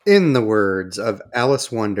In the words of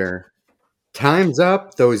Alice Wonder, time's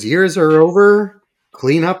up, those years are over,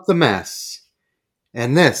 clean up the mess.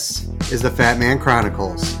 And this is the Fat Man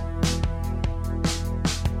Chronicles.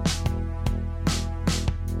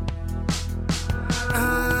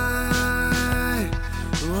 I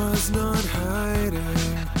was not hiding.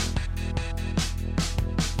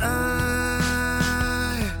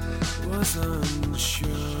 I was unsure.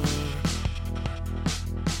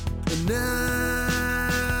 And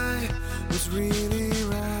I was really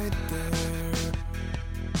right there.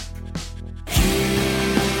 You,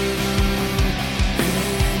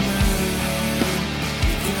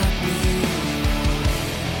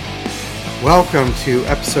 Welcome to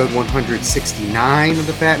episode 169 of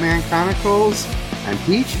the Fat Man Chronicles. I'm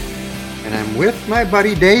Peach, and I'm with my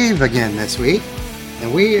buddy Dave again this week.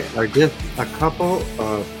 And we are just a couple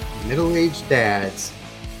of middle-aged dads.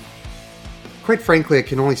 Quite frankly, I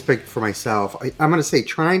can only speak for myself. I'm going to say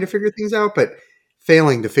trying to figure things out, but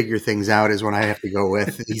failing to figure things out is what I have to go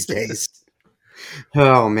with these days.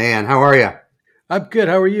 Oh, man. How are you? I'm good.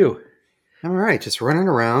 How are you? I'm all right. Just running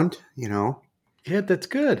around, you know. Yeah, that's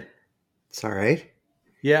good. It's all right.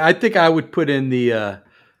 Yeah, I think I would put in the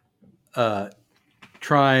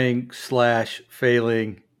trying /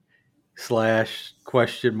 failing /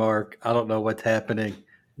 question mark. I don't know what's happening.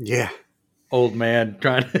 Yeah. Old man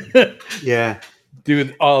trying to Yeah.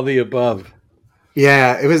 do all the above.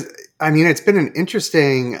 Yeah. It's been an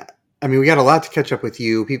interesting, we got a lot to catch up with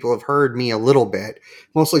you. People have heard me a little bit,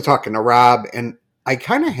 mostly talking to Rob. And I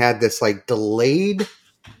kind of had this like delayed,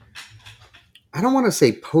 I don't want to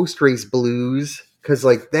say post-race blues, because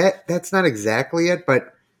like that's not exactly it,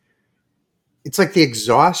 but it's like the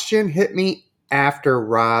exhaustion hit me after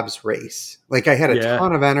Rob's race. Like I had a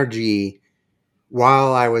ton of energy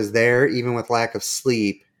while I was there, even with lack of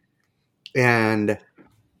sleep. And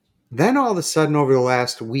then all of a sudden over the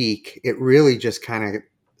last week, it really just kind of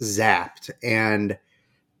zapped. And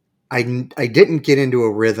I didn't get into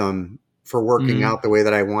a rhythm for working out the way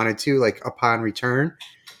that I wanted to, like upon return.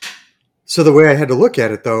 So the way I had to look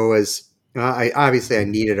at it, though, is I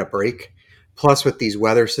needed a break. Plus, with these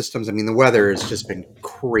weather systems, the weather has just been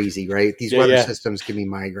crazy, right? These weather systems give me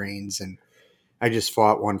migraines, and I just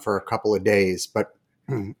fought one for a couple of days. But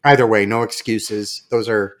either way, no excuses. Those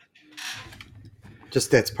are just,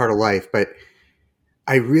 that's part of life. But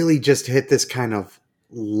I really just hit this kind of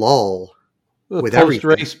lull with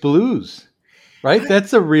post-race blues, right?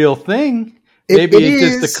 That's a real thing. Maybe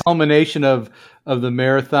it's just a culmination of the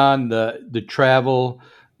marathon, the travel,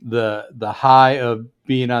 the high of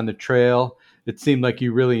being on the trail. It seemed like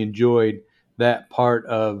you really enjoyed that part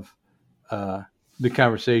of the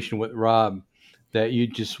conversation with Rob, that you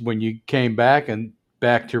just, when you came back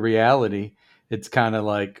to reality, it's kind of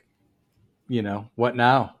like, what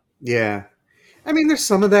now? Yeah. There's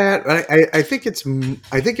some of that. I think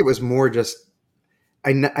it was more just,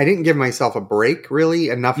 I didn't give myself a break, really,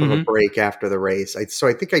 enough of a break after the race. So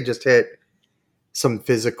I think I just hit some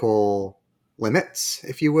physical limits,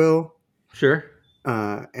 if you will. Sure.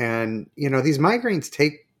 And these migraines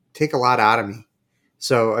take a lot out of me.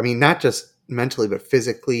 So, not just mentally, but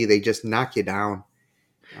physically, they just knock you down.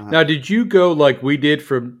 Now, did you go like we did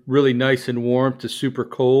from really nice and warm to super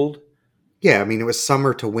cold? Yeah. It was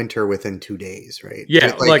summer to winter within 2 days, right?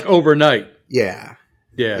 Yeah. Like overnight. Yeah.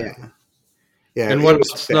 Yeah. And what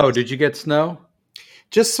about snow? Did you get snow?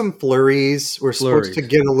 Just some flurries. We're supposed to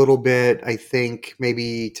get a little bit, I think,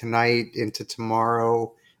 maybe tonight into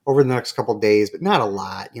tomorrow, over the next couple of days, but not a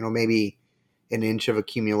lot. Maybe an inch of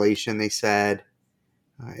accumulation, they said.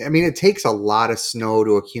 It takes a lot of snow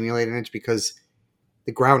to accumulate an inch because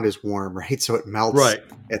the ground is warm, right? So it melts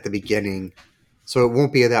at the beginning. So it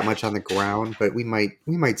won't be that much on the ground, but we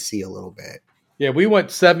might see a little bit. Yeah, we went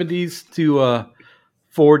 70s to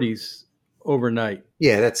 40s overnight.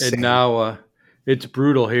 Yeah, that's and now it's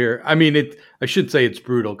brutal here. I shouldn't say it's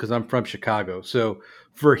brutal because I'm from Chicago. So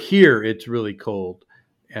for here, it's really cold.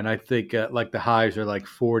 And I think like the highs are like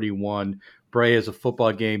 41. Bray has a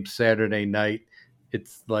football game Saturday night.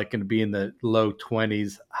 It's like going to be in the low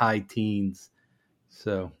 20s, high teens.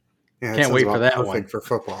 So can't wait for that one. Perfect for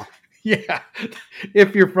football. Yeah.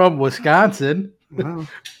 If you're from Wisconsin. Well,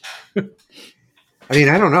 I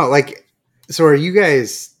don't know. Like, so are you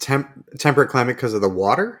guys temperate climate because of the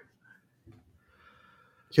water?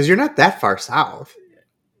 Because you're not that far south.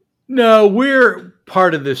 No, we're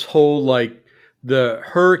part of this whole, like, the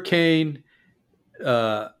hurricane.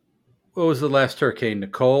 What was the last hurricane?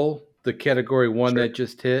 Nicole, the category 1 that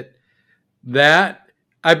just hit. That,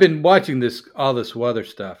 I've been watching all this weather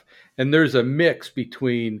stuff, and there's a mix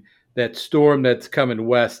between that storm that's coming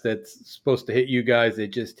west that's supposed to hit you guys.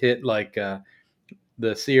 It just hit like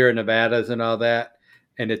the Sierra Nevadas and all that,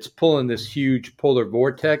 and it's pulling this huge polar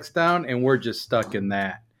vortex down, and we're just stuck in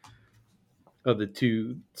that of the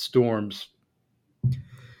two storms.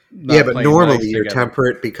 Yeah, but normally you're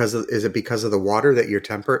temperate is it because of the water that you're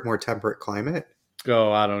more temperate climate?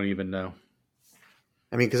 Oh, I don't even know.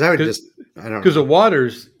 I mean, because I don't know. Because the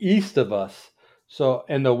water's east of us,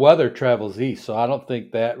 and the weather travels east, so I don't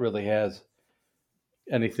think that really has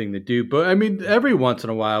anything to do. But I mean, every once in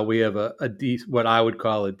a while we have a what I would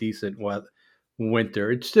call a decent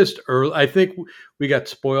winter. It's just early. I think we got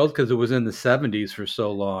spoiled because it was in the 70s for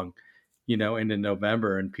so long, into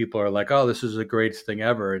November, and people are like, "Oh, this is the greatest thing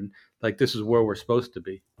ever," and like this is where we're supposed to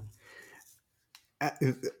be.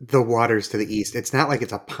 The water's to the east. It's not like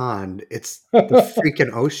it's a pond. It's the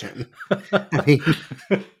freaking ocean. I mean,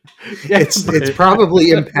 it's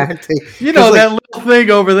probably impacting. That little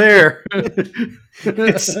thing over there.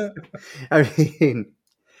 I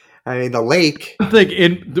mean, the lake. I think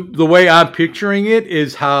in the way I'm picturing it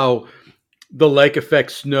is how the lake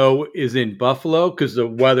effect snow is in Buffalo because the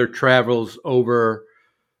weather travels over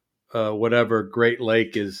whatever Great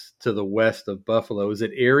Lake is to the west of Buffalo. Is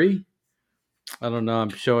it Erie? I don't know. I'm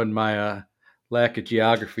showing my lack of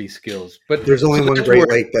geography skills. But there's only one Great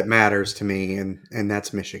Lake that matters to me, and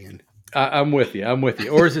that's Michigan. I'm with you.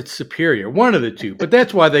 Or is it Superior? One of the two. But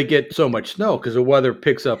that's why they get so much snow, because the weather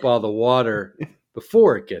picks up all the water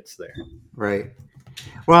before it gets there. Right.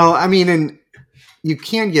 Well, I mean, and you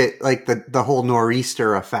can get like the whole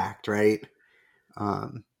nor'easter effect, right?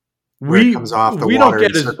 Where it comes off the water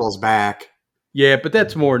and circles back. Yeah, but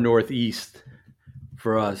that's more northeast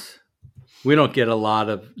for us. We don't get a lot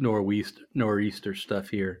of nor'easter stuff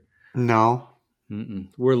here. No.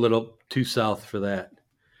 We're a little too south for that.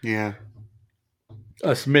 Yeah.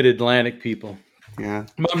 Us mid-Atlantic people. Yeah.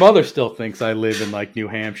 My mother still thinks I live in like New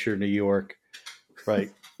Hampshire, New York. Right.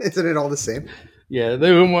 Isn't it all the same? Yeah.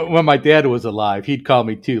 When my dad was alive, he'd call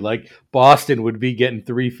me too. Like Boston would be getting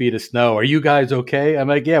 3 feet of snow. Are you guys okay? I'm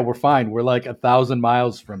like, yeah, we're fine. We're like 1,000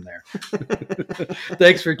 miles from there.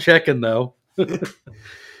 Thanks for checking though.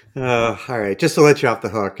 All right. Just to let you off the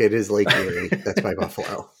hook, it is Lake Erie. That's by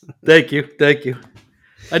Buffalo. Thank you.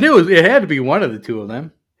 I knew it had to be one of the two of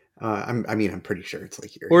them. I'm pretty sure it's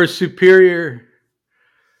Lake Erie. Or Superior.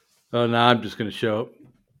 Oh, no, I'm just going to show up.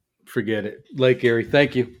 Forget it. Lake Erie.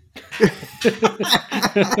 Thank you.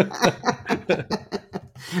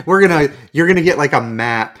 You're gonna get like a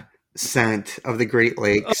map sent of the Great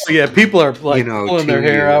Lakes. Oh yeah, people are like pulling their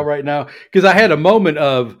hair out right now because I had a moment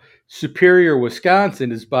of Superior,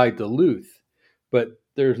 Wisconsin is by Duluth, but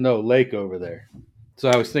there's no lake over there. So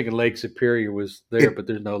I was thinking Lake Superior was there, but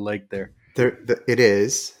there's no lake there. It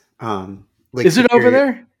is. Lake is it Superior, over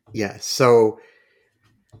there? Yeah. So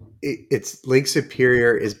it's Lake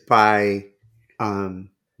Superior is by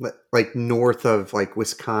like north of like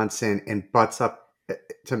Wisconsin and butts up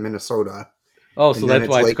to Minnesota. Oh, so that's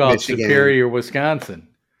why it's called Michigan, Superior, Wisconsin.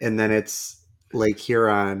 And then it's Lake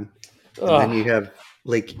Huron. And then you have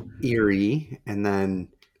Lake Erie, and then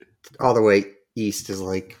all the way east is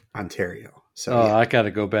Lake Ontario. So I got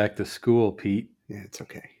to go back to school, Pete. Yeah, it's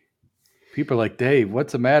okay. People are like, Dave,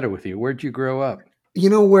 what's the matter with you? Where'd you grow up? You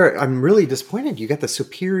know where I'm really disappointed? You got the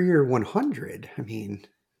Superior 100. I mean,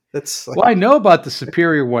 that's like... Well, I know about the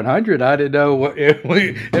Superior 100. I didn't know it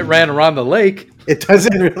ran around the lake. It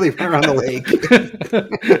doesn't really run around the lake.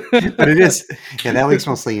 But it is. Yeah, that lake's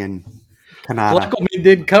mostly in Canada. Luckily,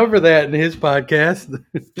 didn't cover that in his podcast.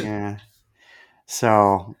 Yeah. So,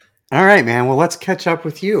 all right, man. Well, let's catch up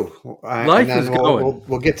with you. Life is going.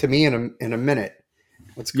 We'll get to me in a minute.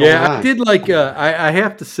 What's going on? I did like. I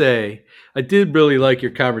have to say, I did really like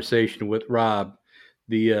your conversation with Rob.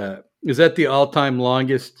 Is that the all-time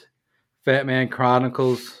longest Fat Man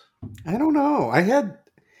Chronicles? I don't know. I had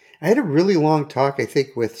a really long talk, I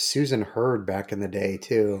think, with Susan Hurd back in the day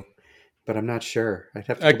too, but I'm not sure. I'd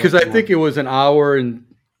have to because I think it was an hour and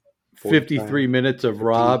 53 minutes of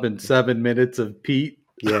Rob and 7 minutes of Pete.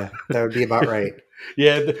 Yeah, that would be about right.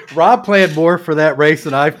 Yeah, Rob planned more for that race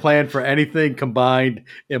than I've planned for anything combined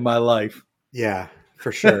in my life. Yeah,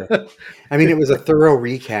 for sure. I mean, it was a thorough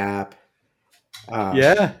recap.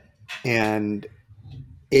 Yeah, and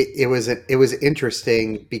it was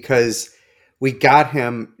interesting because we got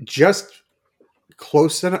him just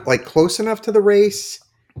close enough to the race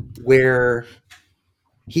where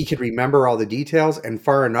he could remember all the details, and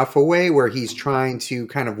far enough away where he's trying to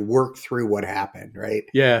kind of work through what happened. Right.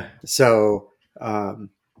 Yeah. So, I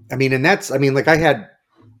I had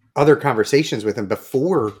other conversations with him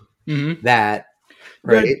before that.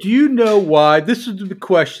 Right. Now, do you know why? This is the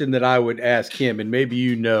question that I would ask him, and maybe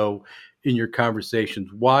you know in your conversations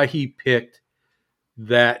why he picked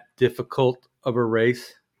that difficult of a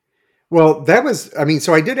race? Well, that was, I mean,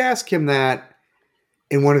 so I did ask him that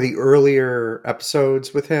in one of the earlier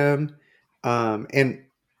episodes with him. And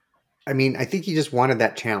I mean, I think he just wanted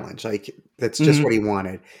that challenge. Like, that's just what he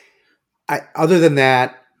wanted. Other than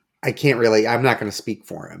that, I can't really, I'm not going to speak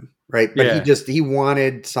for him. Right. But he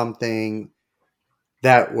wanted something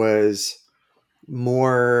that was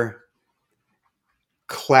more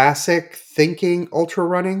classic thinking ultra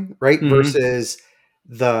running, right? Versus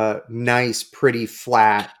the nice, pretty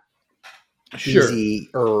flat,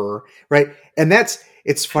 easier, right? And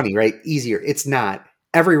it's funny, right? Easier. It's not.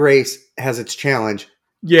 Every race has its challenge.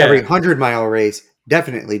 Yeah. Every 100-mile race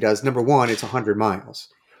definitely does. Number one, it's 100 miles.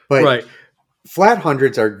 But flat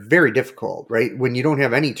hundreds are very difficult, right? When you don't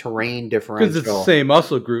have any terrain differential. Because it's the same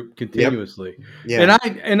muscle group continuously. Yep. Yeah.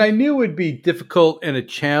 And I knew it would be difficult and a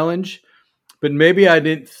challenge, but maybe I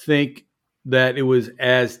didn't think that it was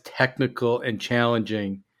as technical and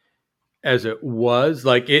challenging as it was.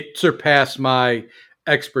 Like, it surpassed my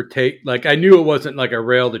expertise. Like, I knew it wasn't like a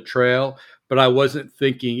rail to trail, but I wasn't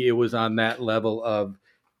thinking it was on that level of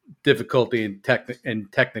difficulty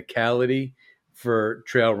and technicality for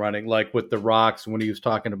trail running, like with the rocks when he was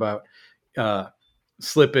talking about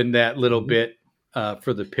slipping that little bit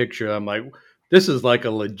for the picture. I'm like, this is like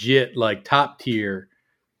a legit, like top tier,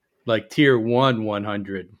 like tier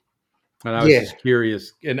 100. And I was just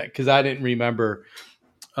curious, and because I didn't remember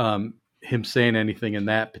him saying anything in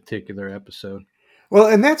that particular episode. Well,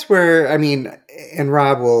 and that's where, I mean, and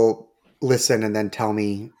Rob will listen and then tell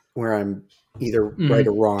me where I'm either right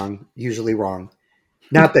or wrong, usually wrong.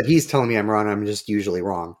 Not that he's telling me I'm wrong, I'm just usually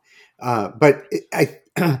wrong. But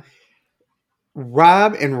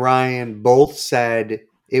Rob and Ryan both said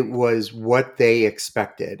it was what they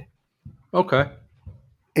expected. Okay.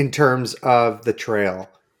 In terms of the trail.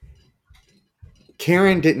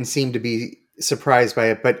 Karen didn't seem to be surprised by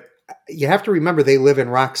it, but you have to remember they live in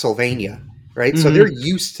Rocksylvania, right? So they're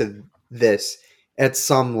used to this at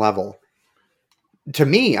some level. To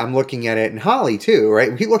me, I'm looking at it, and Holly too,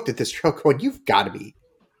 right? We looked at this trail going, you've got to be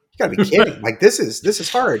kidding. Like, this is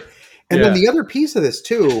hard. And then the other piece of this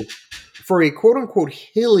too, for a quote unquote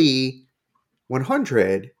hilly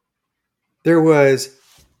 100, there was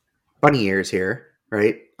bunny ears here,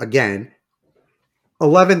 right? Again,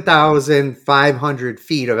 11,500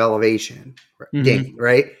 feet of elevation gain,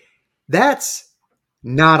 right? That's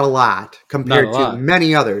not a lot compared to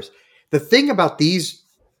many others. The thing about these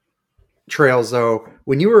trails, though,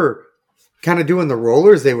 when you were kind of doing the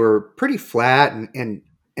rollers, they were pretty flat and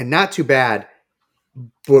not too bad.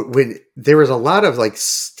 But when there was a lot of like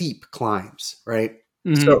steep climbs, right?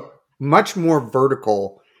 So much more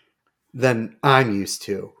vertical than I'm used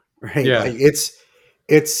to, right? Yeah. Like it's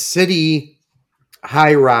city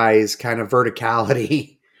high rise kind of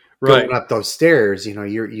verticality going up those stairs. You know,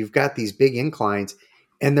 you've got these big inclines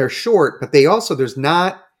and they're short, but they also, there's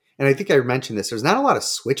not, and I think I mentioned this, there's not a lot of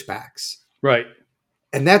switchbacks. Right.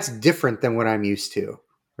 And that's different than what I'm used to.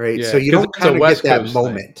 Right. Yeah, so you don't kind of get that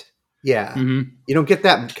moment. Thing. Yeah. You don't get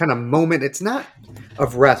that kind of moment. It's not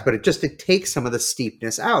of rest, but it takes some of the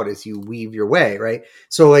steepness out as you weave your way. Right.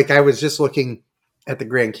 So like I was just looking at the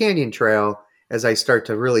Grand Canyon Trail as I start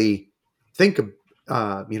to really think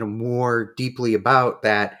more deeply about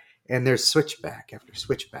that. And there's switchback after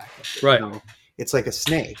switchback. Right. It's like a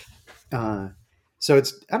snake. So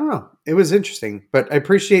I don't know. It was interesting, but I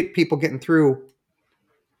appreciate people getting through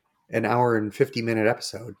an hour and 50-minute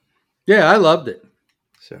episode. Yeah, I loved it.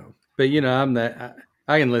 So, but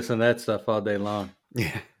I can listen to that stuff all day long.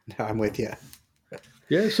 Yeah, no, I'm with you.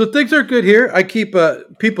 Yeah, so things are good here. I keep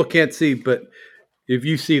people can't see, but if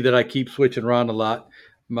you see that I keep switching around a lot,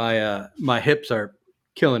 my hips are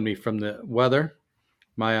killing me from the weather,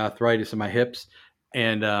 my arthritis in my hips,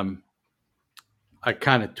 and I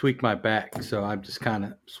kind of tweaked my back, so I'm just kind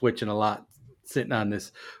of switching a lot, sitting on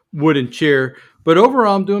this wooden chair. But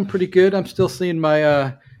overall, I'm doing pretty good. I'm still seeing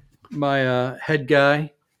my head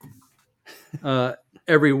guy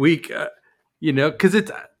every week, because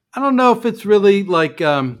I don't know if it's really like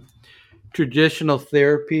traditional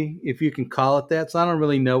therapy, if you can call it that. So I don't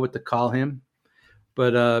really know what to call him,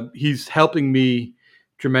 but he's helping me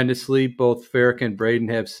tremendously. Both Farrick and Braden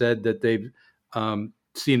have said that they've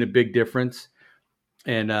seen a big difference.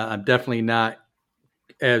 And I'm definitely not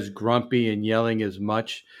as grumpy and yelling as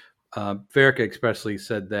much. Farrick especially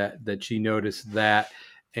said that she noticed that.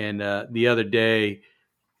 And the other day,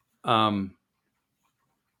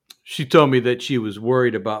 she told me that she was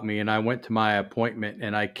worried about me. And I went to my appointment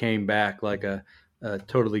and I came back like a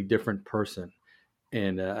totally different person.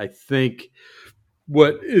 And I think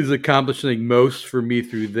what is accomplishing most for me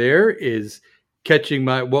through there is catching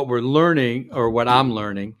what we're learning, or what I'm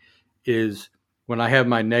learning, is when I have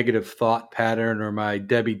my negative thought pattern or my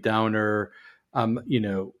Debbie Downer, I'm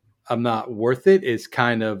not worth it, is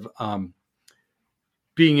kind of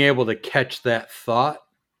being able to catch that thought,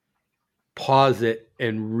 pause it,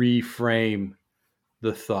 and reframe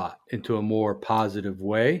the thought into a more positive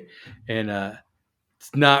way. And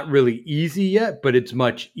it's not really easy yet, but it's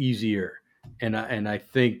much easier. And I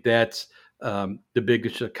think that's the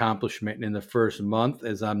biggest accomplishment in the first month,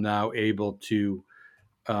 as I'm now able to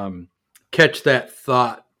catch that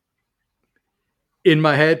thought in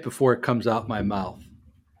my head before it comes out my mouth.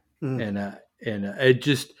 And it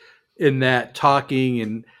just, in that talking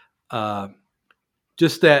and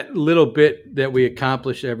just that little bit that we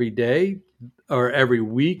accomplish every day or every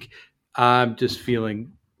week, I'm just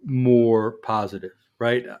feeling more positive,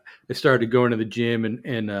 right? I started going to the gym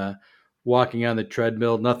and walking on the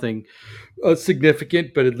treadmill, nothing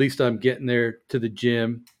significant, but at least I'm getting there to the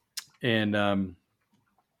gym and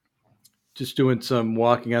just doing some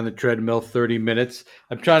walking on the treadmill, 30 minutes.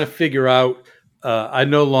 I'm trying to figure out, I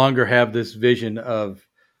no longer have this vision of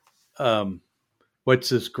what's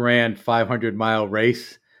this grand 500-mile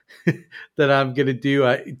race that I'm going to do.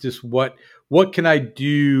 What can I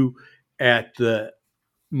do at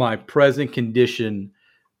my present condition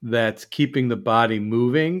that's keeping the body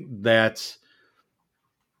moving, that's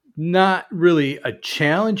not really a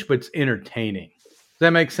challenge, but it's entertaining. Does that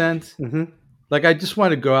make sense? Mm-hmm. Like, I just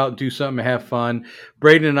want to go out and do something and have fun.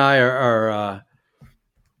 Braden and I are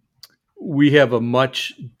we have a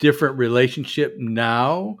much different relationship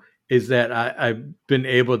now, is that I've been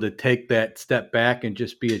able to take that step back and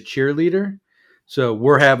just be a cheerleader. So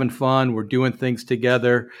we're having fun. We're doing things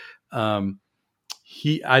together. I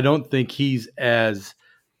don't think he's as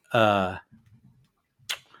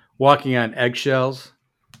walking on eggshells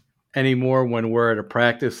anymore when we're at a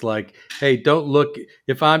practice. Like, hey, don't look,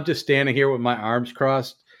 if I'm just standing here with my arms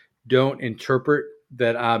crossed, don't interpret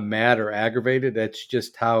that I'm mad or aggravated. That's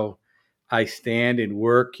just how I stand, and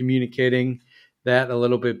we're communicating that a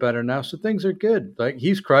little bit better now. So things are good. Like,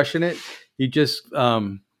 he's crushing it. He just,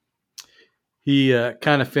 he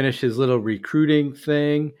kind of finished his little recruiting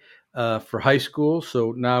thing for high school.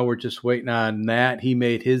 So now we're just waiting on that. He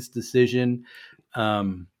made his decision.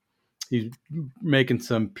 He's making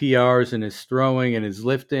some PRs in his throwing and his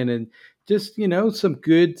lifting, and just, some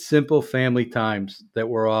good, simple family times that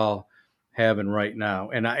we're all having right now.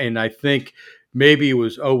 And I think maybe it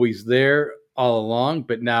was always there all along,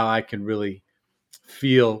 but now I can really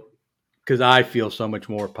feel, because I feel so much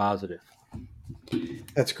more positive.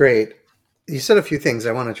 That's great. You said a few things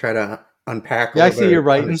I want to try to unpack. Yeah, I see you're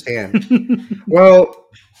writing. Understand. Well,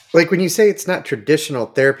 like when you say it's not traditional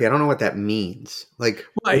therapy, I don't know what that means. Like,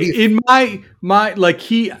 in my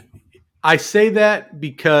I say that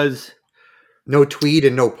because no tweed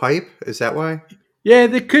and no pipe. Is that why? Yeah,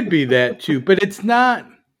 there could be that too, but it's not.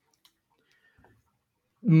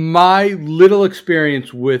 My little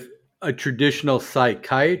experience with a traditional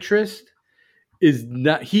psychiatrist is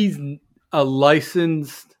not. He's a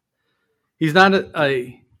licensed. He's not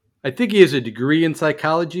I think he has a degree in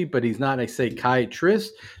psychology, but he's not a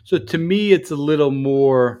psychiatrist. So to me, it's a little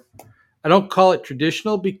more. I don't call it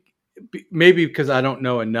traditional, maybe because I don't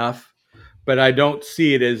know enough, but I don't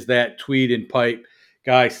see it as that tweed and pipe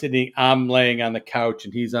guy sitting. I'm laying on the couch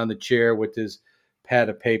and he's on the chair with his pad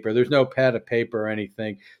of paper. There's no pad of paper or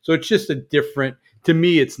anything. So it's just to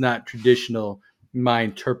me, it's not traditional, my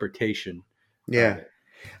interpretation. Yeah.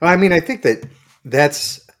 Well, I mean, I think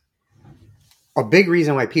that's a big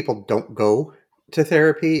reason why people don't go to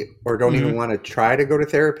therapy or don't even want to try to go to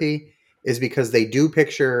therapy is because they do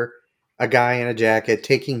picture a guy in a jacket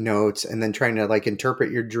taking notes and then trying to like interpret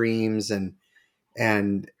your dreams and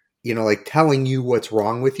like telling you what's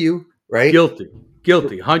wrong with you, right? Guilty,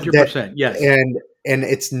 100%. Yes. And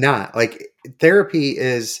it's not. Like, therapy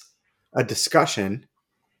is a discussion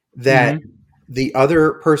that the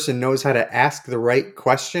other person knows how to ask the right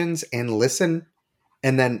questions and listen,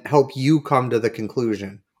 and then help you come to the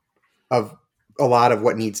conclusion of a lot of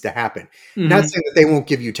what needs to happen. Not saying that they won't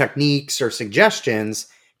give you techniques or suggestions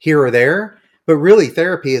here or there, but really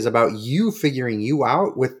therapy is about you figuring you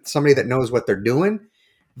out with somebody that knows what they're doing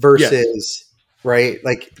versus, right?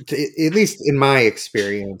 Like, at least in my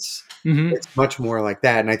experience, it's much more like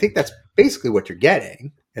that. And I think that's basically what you're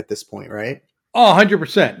getting at this point, right? Oh,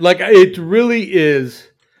 100%. Like, it really is.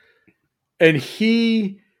 And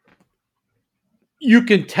you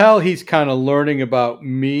can tell he's kind of learning about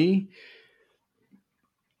me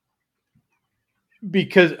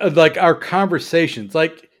because of like our conversations.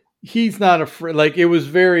 Like, he's not afraid. Like, it was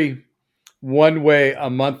very one way a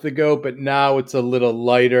month ago, but now it's a little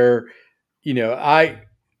lighter.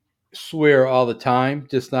 swear all the time,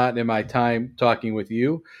 just not in my time talking with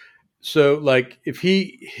you. So like if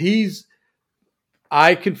he's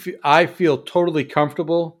I feel totally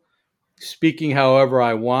comfortable speaking however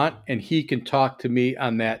I want, and he can talk to me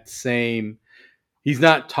on that same. He's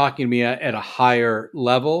not talking to me at a higher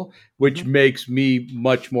level, which makes me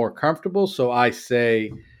much more comfortable. So I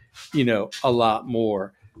say, a lot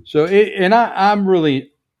more. So I'm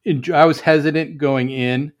really I was hesitant going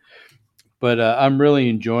in, but I'm really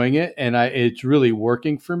enjoying it, and it's really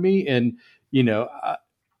working for me. And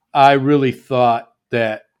I really thought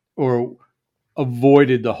that or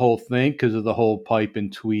avoided the whole thing because of the whole pipe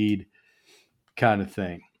and tweed kind of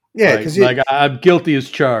thing. Yeah, Right? because Like I'm guilty as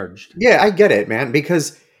charged. yeah, I get it, man.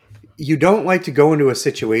 Because you don't like to go into a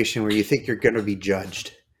situation where you think you're going to be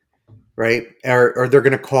judged, right? Or they're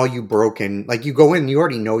going to call you broken. Like you go in, you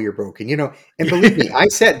already know you're broken, And believe me, I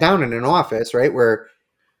sat down in an office, right, where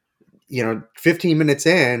 15 minutes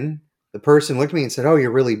in, the person looked at me and said, "Oh,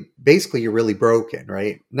 you're really broken,"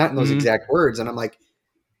 right? Not in those Mhm. exact words, and I'm like,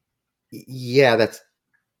 "Yeah, that's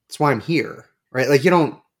why I'm here," right? Like I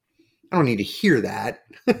don't need to hear that.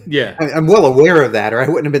 Yeah. I'm well aware of that, or I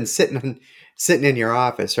wouldn't have been sitting in your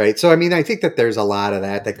office, right? So, I mean, I think that there's a lot of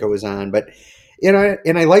that goes on, but and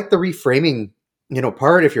I like the reframing,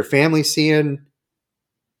 part. If your family's seeing,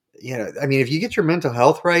 I mean, if you get your mental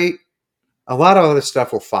health right, a lot of other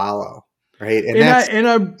stuff will follow, right? And that's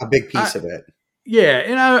a big piece of it. Yeah,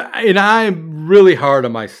 and I'm really hard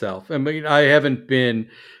on myself. I mean, I haven't been,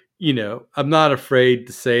 I'm not afraid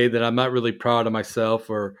to say that I'm not really proud of myself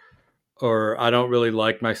or I don't really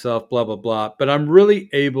like myself, blah blah blah. But I'm really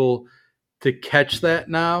able to catch that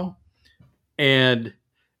now, and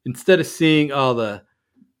instead of seeing all the,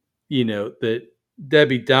 the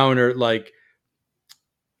Debbie Downer like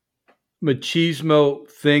machismo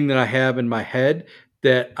thing that I have in my head,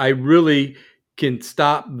 that I really can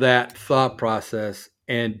stop that thought process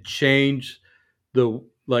and change the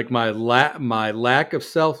like my lack of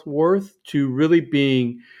self-worth to really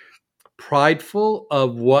being prideful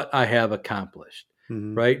of what I have accomplished.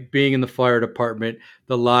 Mhm. Right? Being in the fire department,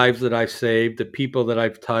 the lives that I've saved, the people that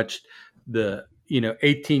I've touched, the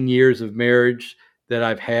 18 years of marriage that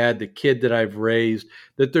I've had, the kid that I've raised,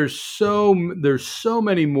 that there's so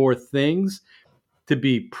many more things to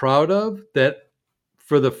be proud of, that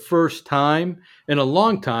for the first time in a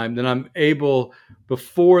long time that I'm able,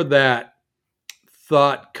 before that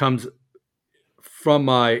thought comes from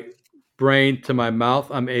my brain to my mouth,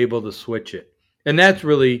 I'm able to switch it. And that's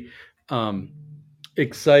really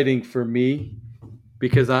exciting for me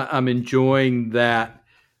because I'm enjoying that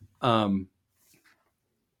um,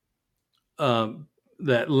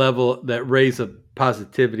 that level, that raise of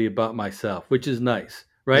positivity about myself, which is nice,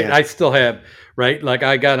 right? Yeah. I still have, right? Like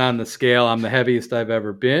I got on the scale, I'm the heaviest I've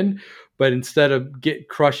ever been, but instead of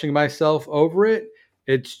crushing myself over it,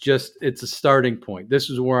 it's a starting point. This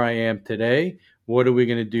is where I am today. What are we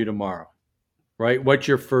going to do tomorrow? Right? What's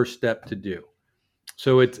your first step to do?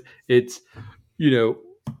 So it's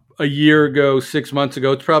a year ago, 6 months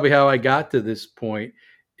ago, it's probably how I got to this point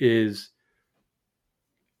is,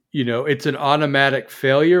 it's an automatic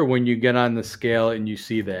failure when you get on the scale and you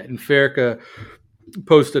see that. And Ferrica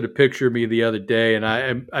posted a picture of me the other day, and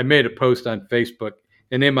I made a post on Facebook,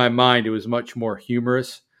 and in my mind, it was much more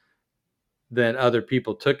humorous than other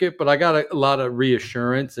people took it. But I got a lot of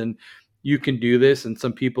reassurance, and you can do this. And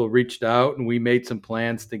some people reached out, and we made some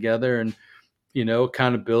plans together, and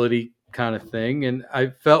accountability kind of thing. And I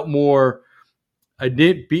felt more. I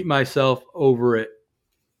didn't beat myself over it.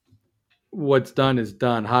 What's done is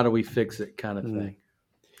done. How do we fix it, kind of thing.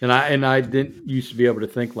 And I didn't used to be able to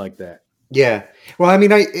think like that. Yeah. Well, I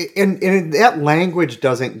mean, and that language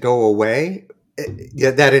doesn't go away.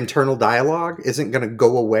 That internal dialogue isn't going to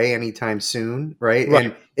go away anytime soon, right?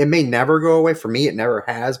 And it may never go away. For me, it never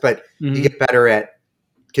has, but you get better at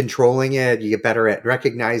controlling it. You get better at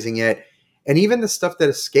recognizing it. And even the stuff that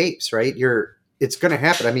escapes, right? It's going to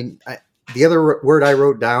happen. I mean, the other word I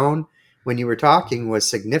wrote down when you were talking was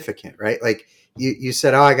significant, right? Like you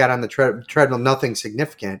said, "Oh, I got on the treadmill, nothing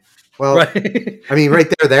significant." Well, right. I mean,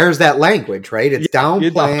 right there's that language, right? It's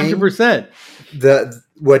downplaying 100%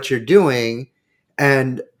 what you're doing.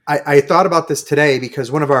 And I thought about this today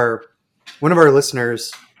because one of our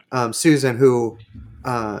listeners, Susan, who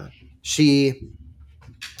she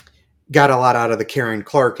got a lot out of the Karen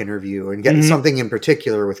Clark interview and getting something in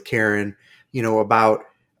particular with Karen, about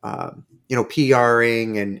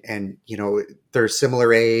PRing and their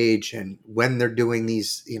similar age and when they're doing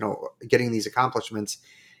these, getting these accomplishments.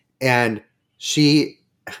 And she,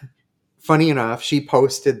 funny enough, she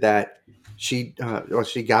posted that she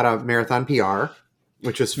got a marathon PR,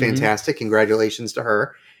 which was fantastic. Congratulations to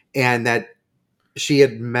her. and that she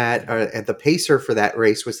had met at the pacer for that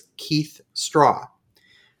race was Keith Straw.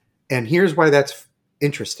 And here's why that's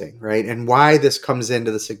interesting, right? And why this comes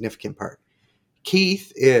into the significant part.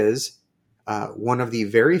 Keith is one of the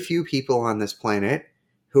very few people on this planet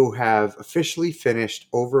who have officially finished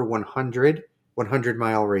over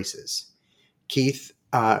 100-mile races. Keith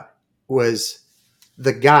was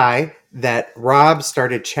the guy that Rob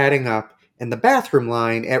started chatting up in the bathroom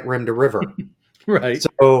line at Rim to River. Right.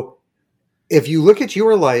 So if you look at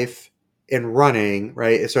your life in running,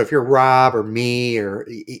 right? So if you're Rob or me or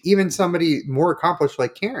even somebody more accomplished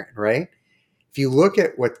like Karen, right? If you look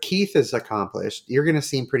at what Keith has accomplished, you're going to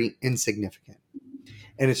seem pretty insignificant.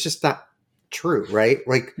 And it's just not true, right?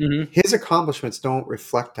 Like his accomplishments don't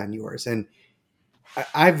reflect on yours. And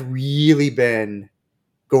I've really been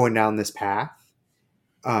going down this path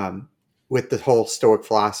with the whole Stoic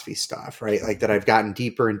philosophy stuff, right? Like that I've gotten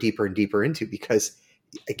deeper and deeper and deeper into because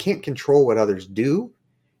I can't control what others do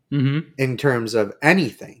in terms of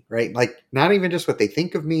anything, right? Like not even just what they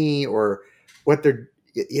think of me or what they're,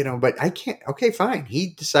 but I can't. Okay, fine. He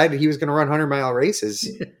decided he was going to run 100-mile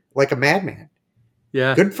races like a madman.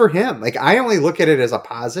 Yeah. Good for him. Like I only look at it as a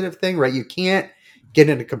positive thing, right? You can't get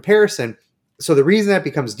into comparison. So the reason that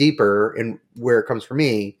becomes deeper and where it comes from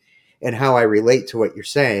me and how I relate to what you're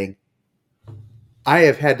saying, I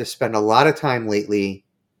have had to spend a lot of time lately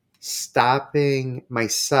stopping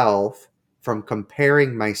myself from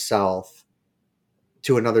comparing myself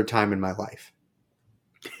to another time in my life.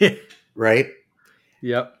 Right?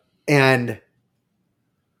 Yep. And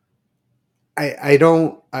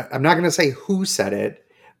I'm not going to say who said it,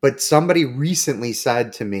 but somebody recently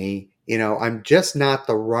said to me, I'm just not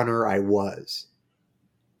the runner I was.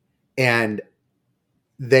 And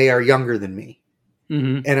they are younger than me.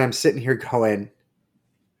 And I'm sitting here going,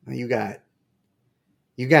 you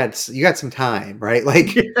got some time, right?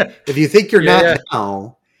 Like if you think you're not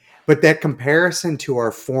now, but that comparison to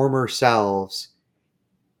our former selves,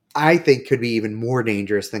 I think could be even more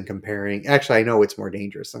dangerous than comparing. Actually, I know it's more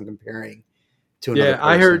dangerous than comparing to another person.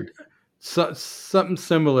 I heard something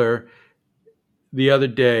similar the other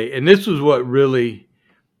day, and this was what really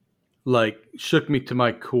shook me to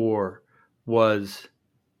my core was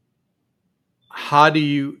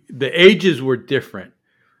the ages were different,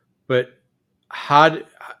 but how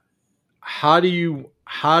do you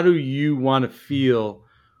want to feel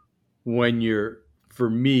when you're, for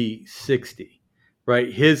me, 60,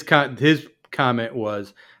 right? His comment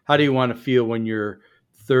was, how do you want to feel when you're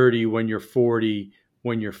 30, when you're 40,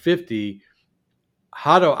 when you're 50?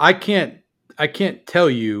 I can't tell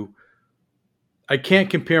you, I can't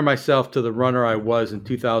compare myself to the runner I was in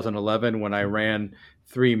 2011 when I ran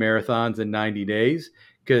 3 marathons in 90 days,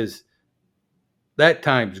 because that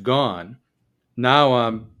time's gone. Now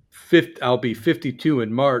I'll be 52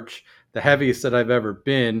 in March, the heaviest that I've ever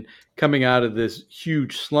been, coming out of this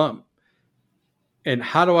huge slump. And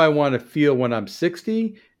how do I want to feel when I'm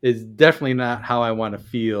 60 is definitely not how I want to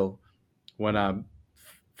feel when I'm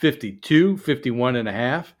 52, 51 and a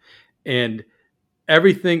half. And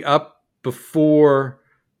everything up before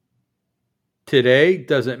today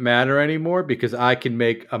doesn't matter anymore because I can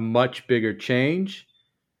make a much bigger change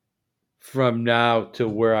from now to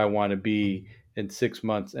where I want to be in 6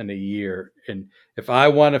 months and a year. And if I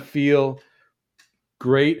want to feel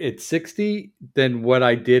great at 60, then what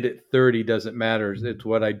I did at 30 doesn't matter. It's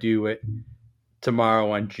what I do at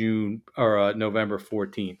tomorrow on June or November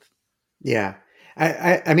 14th. Yeah.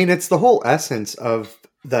 I mean, it's the whole essence of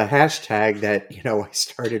the hashtag that, I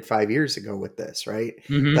started 5 years ago with this, right?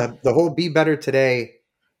 The whole Be Better Today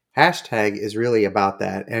hashtag is really about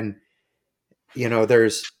that. And,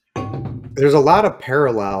 there's a lot of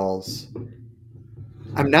parallels.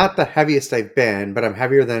 I'm not the heaviest I've been, but I'm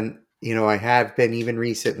heavier than, I have been even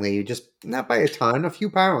recently, just not by a ton, a few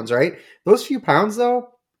pounds, right? Those few pounds though,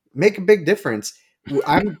 make a big difference.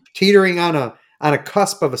 I'm teetering on a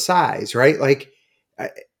cusp of a size, right? Like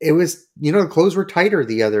it was, the clothes were tighter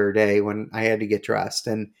the other day when I had to get dressed,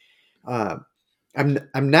 and I'm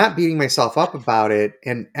not beating myself up about it,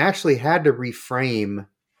 and actually had to reframe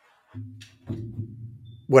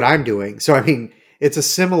what I'm doing. So, I mean, it's a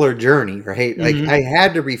similar journey, right? Like I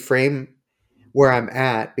had to reframe where I'm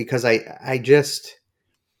at because I just,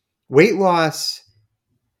 weight loss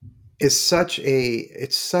is such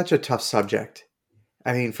a tough subject.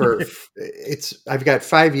 I mean, I've got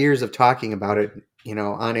 5 years of talking about it,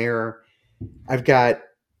 on air. I've got,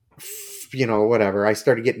 whatever. I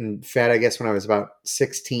started getting fat, I guess, when I was about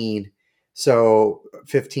 16. So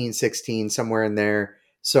 15, 16, somewhere in there.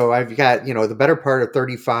 So I've got, the better part of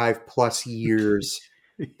 35 plus years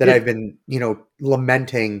that I've been,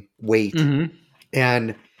 lamenting weight.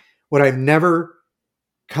 And What I've never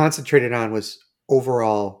concentrated on was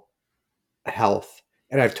overall health.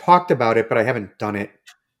 And I've talked about it, but I haven't done it.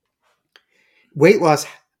 Weight loss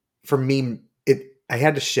for me, I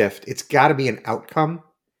had to shift. It's got to be an outcome.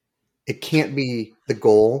 It can't be the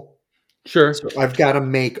goal. Sure. So I've got to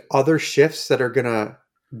make other shifts that are going to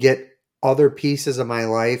get other pieces of my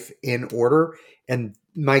life in order. And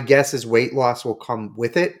my guess is weight loss will come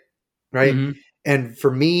with it. Right. Mm-hmm. And for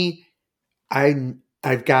me,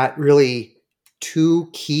 I've got really two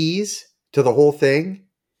keys to the whole thing.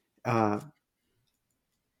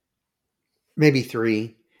 Maybe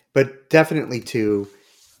three, but definitely two.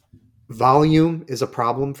 Volume is a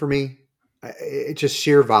problem for me. It's just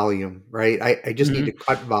sheer volume, right? I just need to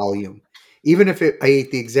cut volume. Even if I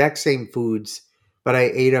ate the exact same foods, but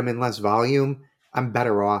I ate them in less volume, I'm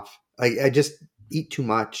better off. I just eat too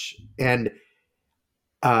much. And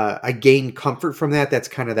I gain comfort from that. That's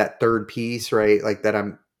kind of that third piece, right? Like that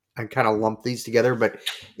I kind of lump these together, but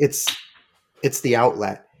it's the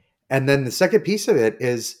outlet. And then the second piece of it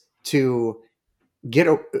is to get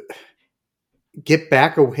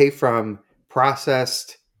back away from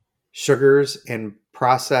processed sugars and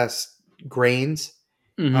processed grains.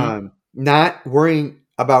 Not worrying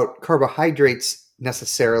about carbohydrates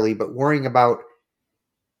necessarily, but worrying about,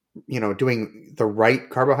 doing the right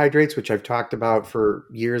carbohydrates, which I've talked about for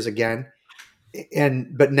years again.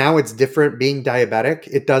 But now it's different being diabetic.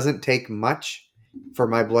 It doesn't take much for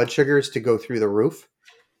my blood sugars to go through the roof.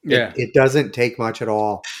 Yeah. It doesn't take much at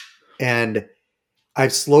all. And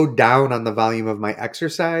I've slowed down on the volume of my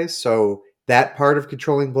exercise. So that part of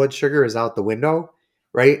controlling blood sugar is out the window,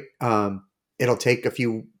 right? It'll take a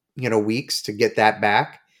few, weeks to get that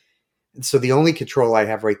back. And so the only control I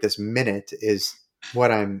have right this minute is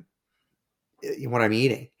what I'm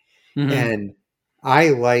eating. Mm-hmm. And I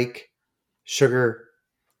like sugar.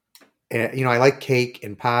 And, I like cake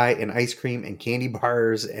and pie and ice cream and candy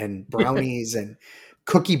bars and brownies and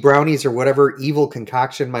cookie brownies or whatever evil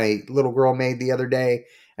concoction my little girl made the other day.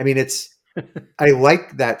 I mean, I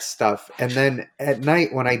like that stuff. And then at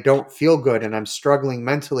night when I don't feel good and I'm struggling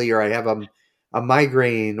mentally, or I have a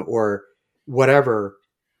migraine or whatever,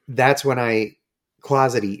 that's when I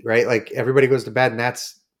closet eat, right? Like everybody goes to bed and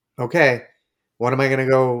that's okay. What am I going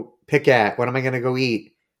to go pick at? What am I going to go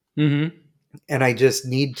eat? Mm-hmm. And I just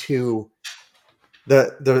need to,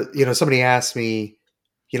 somebody asked me,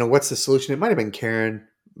 what's the solution? It might've been Karen,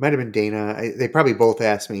 might've been Dana. They probably both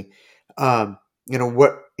asked me,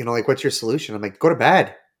 what's your solution? I'm like, go to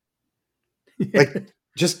bed. Like,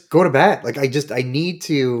 just go to bed. Like, I need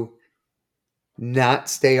to not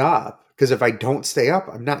stay up, because if I don't stay up,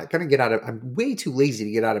 I'm not going to I'm way too lazy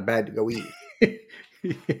to get out of bed to go eat.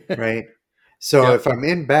 Right. So if I'm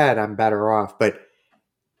in bed, I'm better off, but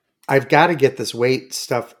I've got to get this weight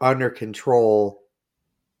stuff under control,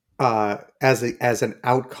 as an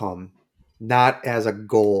outcome, not as a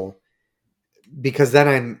goal, because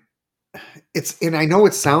then and I know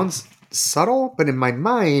it sounds subtle, but in my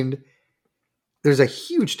mind, there's a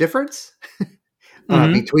huge difference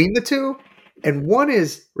between the two. And one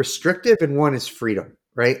is restrictive and one is freedom,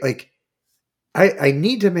 right? Like I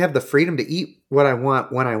need to have the freedom to eat what I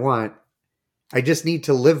want when I want. I just need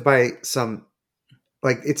to live by some,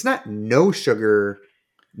 like, it's not no sugar,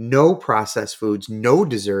 no processed foods, no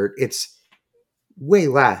dessert. It's way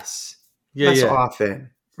less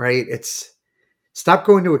often, right? It's stop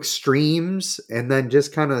going to extremes and then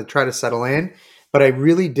just kind of try to settle in. But I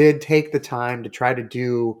really did take the time to try to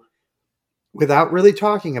do, without really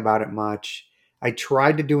talking about it much, I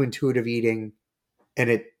tried to do intuitive eating, and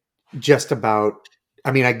it just about,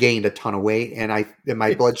 I gained a ton of weight and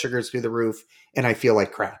my blood sugar's through the roof and I feel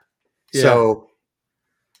like crap. Yeah. So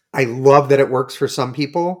I love that it works for some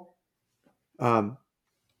people.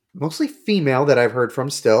 Mostly female that I've heard from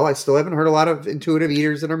still. I still haven't heard a lot of intuitive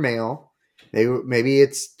eaters that are male. Maybe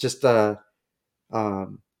it's just a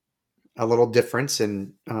little difference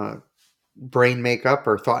in brain makeup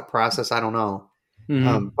or thought process. I don't know.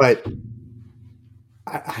 Mm-hmm. But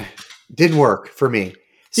I didn't work for me.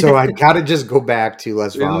 So I've got to just go back to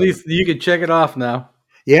less volume. At least you can check it off now.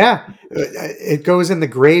 Yeah. It goes in the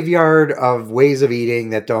graveyard of ways of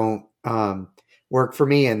eating that don't work for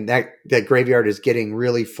me. And that graveyard is getting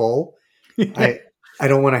really full. I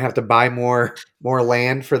don't want to have to buy more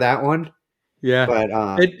land for that one. Yeah. But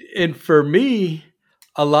and for me,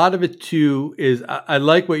 a lot of it too is I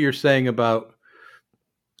like what you're saying about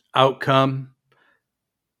outcome.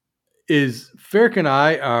 Is Ferric and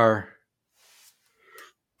I are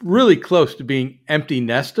really close to being empty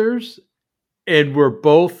nesters, and we're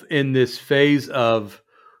both in this phase of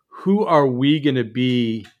who are we going to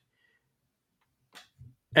be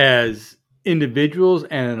as individuals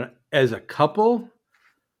and as a couple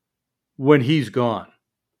when he's gone,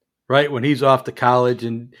 right? When he's off to college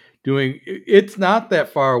and it's not that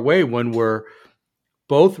far away when we're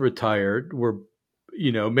both retired. We're,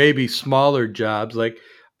 maybe smaller jobs. Like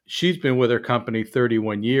she's been with her company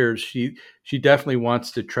 31 years. She definitely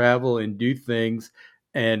wants to travel and do things.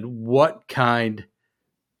 And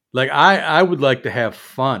I would like to have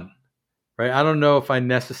fun, right? I don't know if I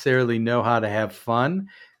necessarily know how to have fun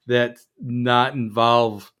that not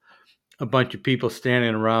involve a bunch of people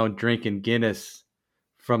standing around drinking Guinness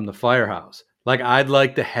from the firehouse. Like I'd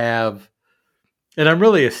like to have, and I'm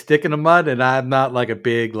really a stick in the mud, and I'm not like a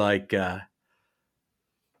big like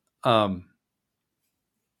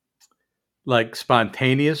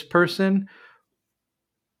spontaneous person,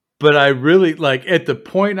 but I really like at the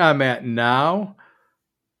point I'm at now,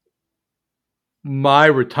 my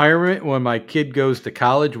retirement when my kid goes to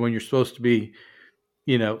college, when you're supposed to be,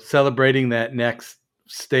 celebrating that next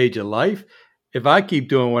stage of life. If I keep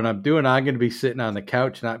doing what I'm doing, I'm going to be sitting on the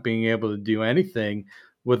couch, not being able to do anything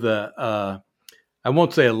with I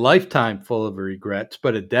won't say a lifetime full of regrets,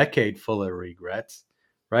 but a decade full of regrets,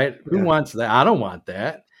 right? Yeah. Who wants that? I don't want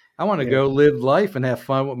that. I want to go live life and have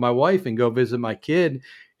fun with my wife and go visit my kid,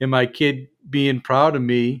 and my kid being proud of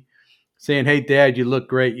me, saying, "Hey, Dad, you look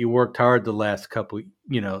great. You worked hard the last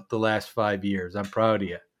the last 5 years. I'm proud of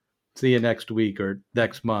you. See you next week or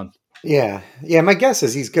next month." Yeah. Yeah. My guess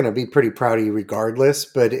is he's going to be pretty proud of you regardless,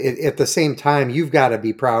 but at the same time, you've got to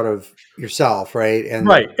be proud of yourself. Right. And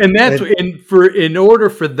in order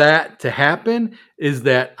for that to happen is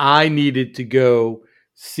that I needed to go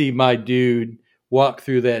see my dude walk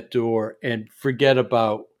through that door and forget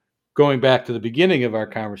about going back to the beginning of our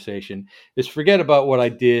conversation is forget about what I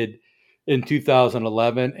did in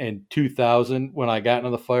 2011 and 2000 when I got into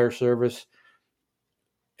the fire service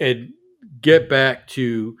and get back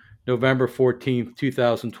to November 14th,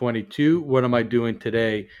 2022. What am I doing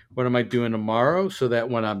today? What am I doing tomorrow? So that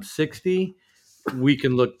when I'm 60, we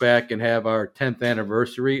can look back and have our 10th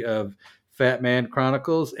anniversary of Fat Man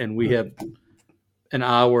Chronicles, and we have an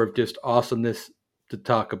hour of just awesomeness to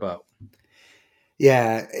talk about.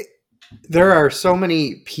 Yeah. There are so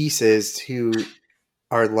many pieces to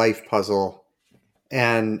our life puzzle,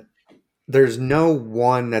 and there's no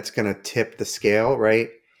one that's going to tip the scale, right?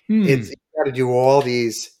 It's you got to do all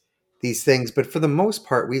these things, but for the most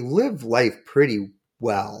part, we live life pretty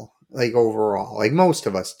well, like overall, like most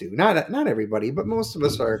of us do. Not everybody, but most of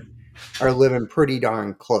us are living pretty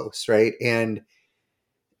darn close, right? And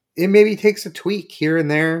it maybe takes a tweak here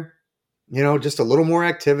and there, just a little more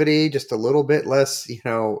activity, just a little bit less,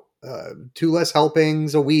 2 less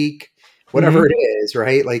helpings a week, whatever it is,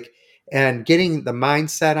 right? Like, and getting the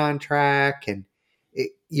mindset on track, and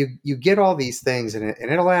you get all these things, and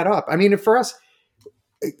it'll add up. I mean, for us,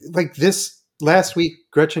 like this last week,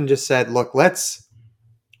 Gretchen just said, "Look,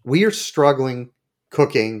 we are struggling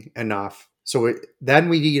cooking enough, so then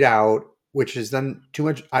we eat out, which is then too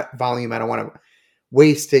much volume. I don't want to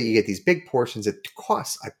waste it. You get these big portions. It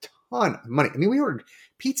costs a ton of money. I mean, we ordered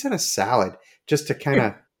pizza and a salad just to kind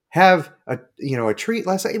of have a treat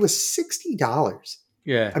last night. It was $60.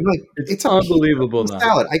 Yeah, I'm like, it's unbelievable now.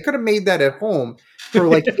 Salad. I could have made that at home for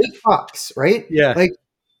like $8, right? Yeah, like,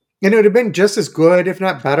 and it would have been just as good, if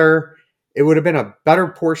not better. It would have been a better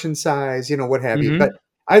portion size, what have you. But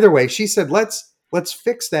either way, she said, let's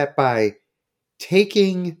fix that by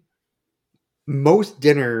taking most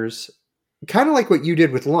dinners, kind of like what you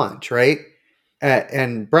did with lunch, right?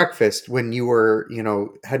 And breakfast when you were,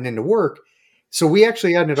 heading into work. So we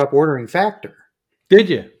actually ended up ordering Factor. Did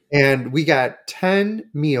you? And we got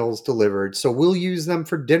 10 meals delivered. So we'll use them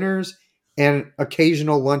for dinners and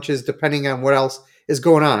occasional lunches, depending on what else is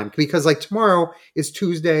going on. Because like tomorrow is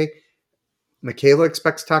Tuesday. Michaela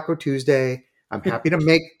expects Taco Tuesday. I'm happy to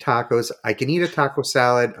make tacos. I can eat a taco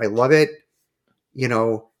salad. I love it.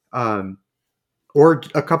 Or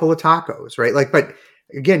a couple of tacos, right? Like, but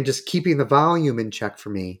again, just keeping the volume in check for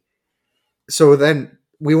me. So then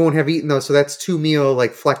we won't have eaten those. So that's 2 meal,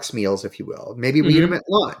 like flex meals, if you will. Maybe we eat them at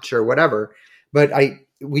lunch or whatever. But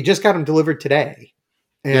we just got them delivered today.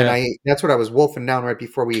 And that's what I was wolfing down right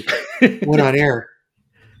before we went on air,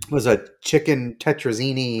 was a chicken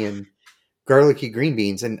tetrazzini and garlicky green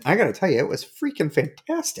beans. And I got to tell you, it was freaking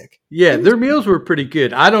fantastic. Yeah, their meals were pretty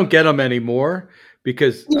good. I don't get them anymore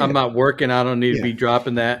because I'm not working. I don't need to be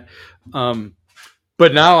dropping that.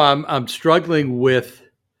 But now I'm struggling with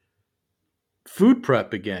food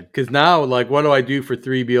prep again, because now, like, what do I do for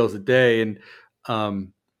 3 meals a day? And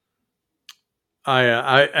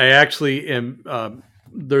I actually am.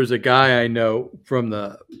 There's a guy I know from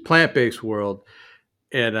the plant-based world,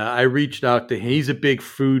 and I reached out to him. He's a big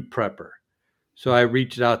food prepper, So I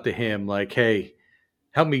reached out to him like, hey,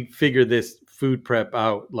 help me figure this food prep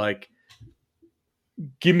out. Like,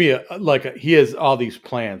 give me he has all these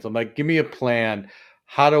plans. I'm like, give me a plan.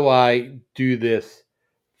 How do I do this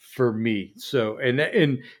for me? So,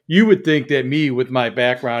 and you would think that me with my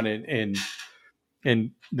background in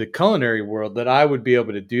the culinary world that I would be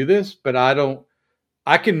able to do this, but I don't.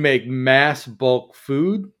 I can make mass bulk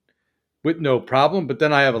food with no problem, but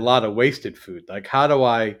then I have a lot of wasted food. Like, how do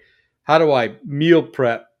I meal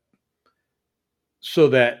prep so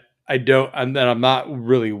that and then I'm not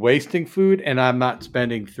really wasting food and I'm not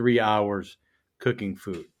spending 3 hours cooking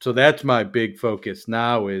food. So that's my big focus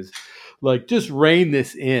now is like just rein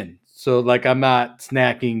this in. So like I'm not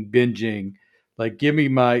snacking, binging, like give me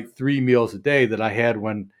my 3 meals a day that I had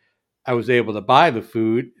when I was able to buy the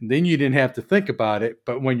food. And then you didn't have to think about it.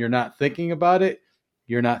 But when you're not thinking about it,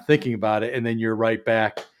 you're not thinking about it. And then you're right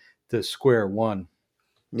back to square one.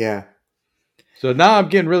 Yeah. So now I'm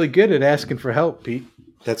getting really good at asking for help, Pete.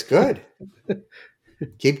 That's good.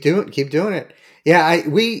 keep doing it. Yeah,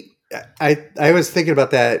 I was thinking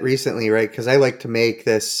about that recently, right? Because I like to make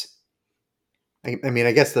this. I mean,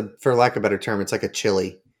 I guess for lack of a better term, it's like a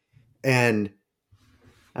chili, and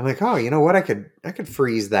I'm like, oh, you know what? I could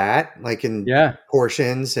freeze that like in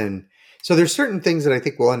portions, and so there's certain things that I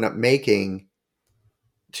think we'll end up making.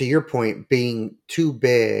 To your point, being too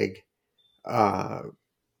big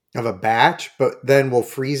of a batch, but then we'll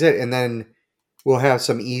freeze it, and then we'll have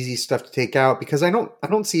some easy stuff to take out because I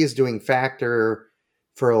don't see us doing Factor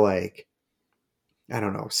for like, I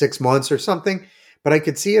don't know, 6 months or something, but I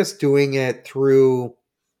could see us doing it through,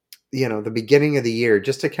 the beginning of the year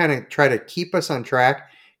just to kind of try to keep us on track.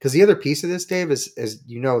 Because the other piece of this, Dave, is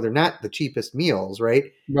they're not the cheapest meals, right?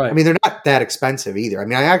 Right. I mean, they're not that expensive either. I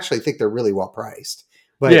mean, I actually think they're really well priced.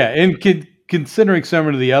 But yeah, and considering some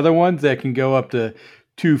of the other ones that can go up to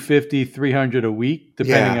 $250, $300 a week,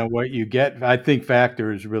 depending on what you get. I think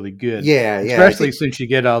Factor is really good. Yeah, especially since you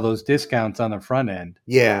get all those discounts on the front end.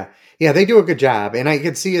 Yeah, they do a good job, and I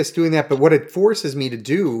could see us doing that. But what it forces me to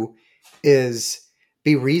do is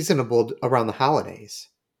be reasonable around the holidays,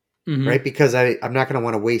 right? Because I'm not going to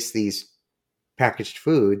want to waste these packaged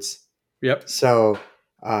foods. Yep. So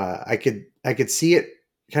I could see it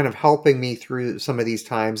kind of helping me through some of these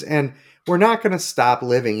times, and we're not going to stop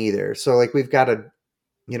living either. So like we've got a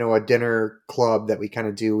dinner club that we kind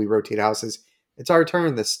of do. We rotate houses. It's our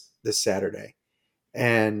turn this Saturday,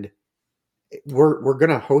 and we're going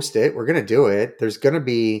to host it. We're going to do it. There's going to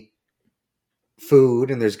be food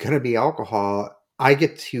and there's going to be alcohol. I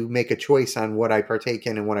get to make a choice on what I partake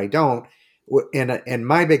in and what I don't. And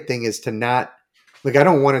my big thing is to not, like, I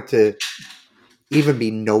don't want it to even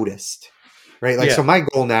be noticed, right? Like, so my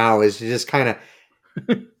goal now is to just kind of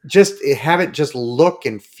just have it just look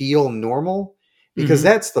and feel normal, because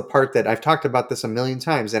that's the part that I've talked about this a million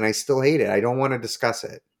times and I still hate it. I don't want to discuss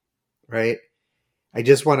it, right? I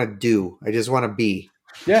just want to do. I just want to be.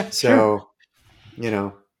 Yeah. So,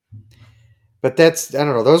 but that's, I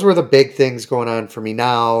don't know. Those were the big things going on for me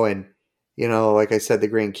now. And, like I said, the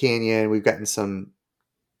Grand Canyon, we've gotten some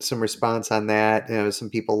response on that. Some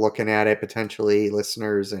people looking at it, potentially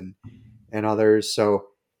listeners and others. So,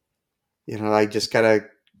 I just got to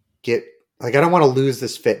get, like, I don't want to lose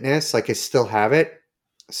this fitness. Like, I still have it.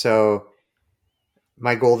 So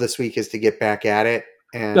my goal this week is to get back at it.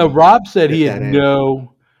 And so Rob said he had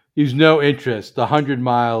no interest. The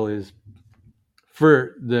 100-mile is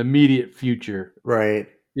for the immediate future. Right.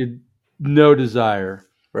 No desire.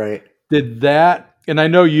 Right. Did that, and I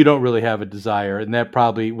know you don't really have a desire, and that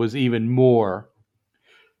probably was even more.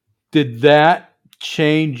 Did that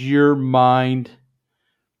change your mind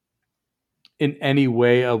in any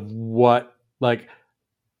way of what, like,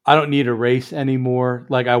 I don't need a race anymore.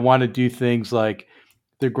 Like, I want to do things like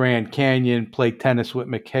the Grand Canyon, play tennis with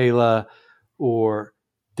Michaela, or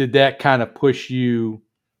did that kind of push you,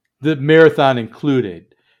 the marathon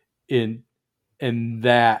included, in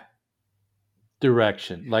that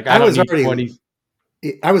direction? Like, I was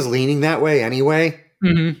leaning that way anyway.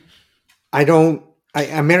 Mm-hmm.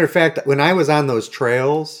 A matter of fact, when I was on those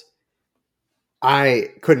trails, I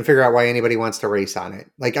couldn't figure out why anybody wants to race on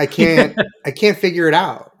it. Like, I can't figure it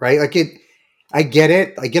out. Right. Like I get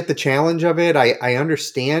it. I get the challenge of it. I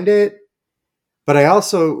understand it, but I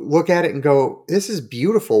also look at it and go, this is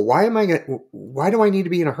beautiful. Why do I need to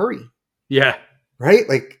be in a hurry? Yeah. Right.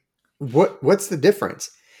 Like, what's the difference?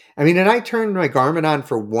 I mean, and I turned my Garmin on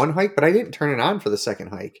for one hike, but I didn't turn it on for the second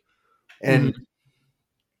hike. And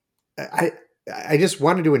I just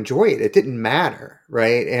wanted to enjoy it. It didn't matter.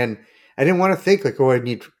 Right. And I didn't want to think like, oh, I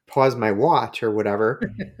need to pause my watch or whatever.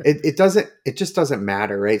 It just doesn't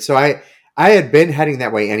matter. Right. So I had been heading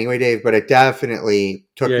that way anyway, Dave, but it definitely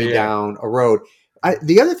took me Yeah. down a road.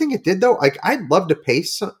 The other thing it did though, like I'd love to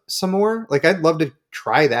pace some more. Like I'd love to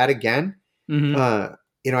try that again. Hmm.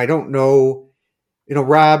 I don't know.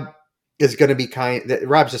 Rob is going to be kind.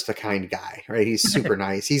 Rob's just a kind guy, right? He's super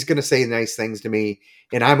nice. He's going to say nice things to me,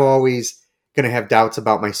 and I'm always going to have doubts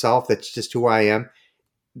about myself. That's just who I am.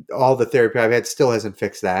 All the therapy I've had still hasn't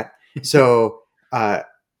fixed that. So, I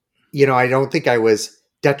don't think I was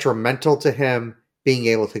detrimental to him being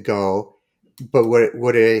able to go, but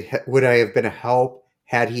would I have been a help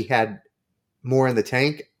had he had more in the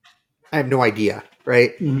tank? I have no idea,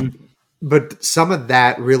 right? Hmm. But some of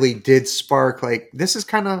that really did spark like this is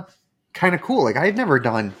kind of cool. Like I had never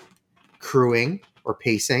done crewing or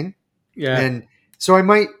pacing, Yeah. and so I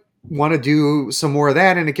might want to do some more of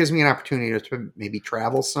that, and it gives me an opportunity to maybe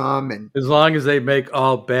travel some. And As long as they make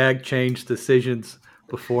all bag change decisions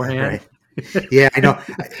beforehand. right. Yeah, I know.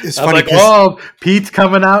 It's I'm funny like, 'cause- oh, Pete's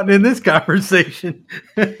coming out in this conversation.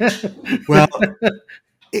 well,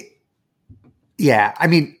 yeah. I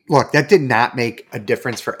mean, look, that did not make a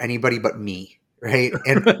difference for anybody but me, right?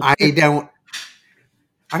 And I don't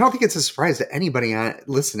think it's a surprise to anybody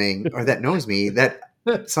listening or that knows me that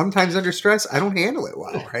sometimes under stress I don't handle it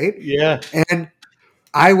well, right? Yeah. And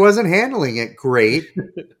I wasn't handling it great.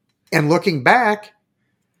 And looking back,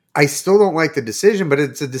 I still don't like the decision, but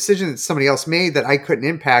it's a decision that somebody else made that I couldn't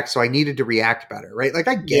impact, so I needed to react better, right? Like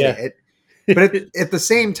I get it, but at the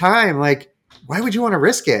same time, like, why would you want to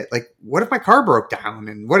risk it? Like, what if my car broke down?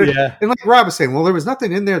 And what? Yeah. And like Rob was saying, well, there was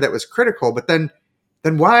nothing in there that was critical, but then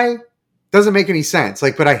why? Doesn't make any sense.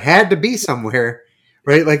 Like, but I had to be somewhere,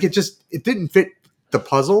 right? Like it didn't fit the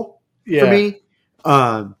puzzle for me.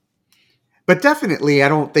 But definitely, I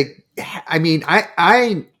don't think. I mean,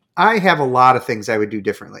 I have a lot of things I would do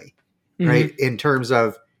differently, right? In terms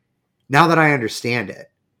of now that I understand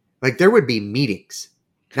it, like there would be meetings,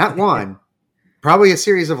 not one, probably a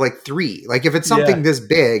series of like 3. Like if it's something this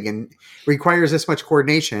big and requires this much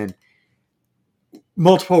coordination,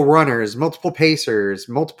 multiple runners, multiple pacers,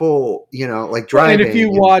 multiple, like driving. And if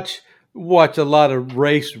you watch a lot of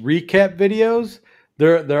race recap videos,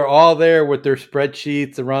 they're all there with their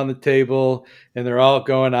spreadsheets around the table, and they're all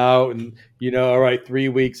going out and all right, 3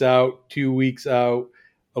 weeks out, 2 weeks out,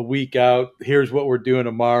 a week out. Here's what we're doing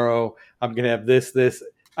tomorrow. I'm gonna have this.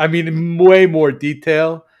 I mean, way more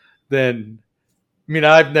detail than. I mean,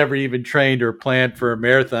 I've never even trained or planned for a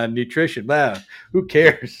marathon nutrition. Wow, who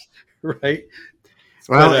cares, right?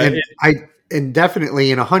 Well, and definitely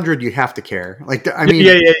in 100 you have to care. Like I mean,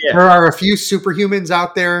 yeah. There are a few superhumans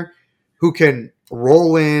out there who can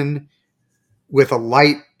roll in with a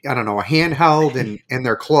light, I don't know, a handheld and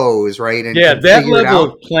their clothes, right? And that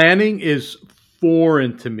level of planning is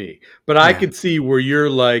foreign to me. But I could see where you're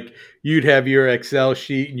like, you'd have your Excel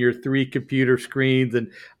sheet and your 3 computer screens,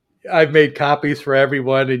 and I've made copies for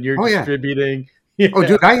everyone, and you're distributing. Yeah. Oh,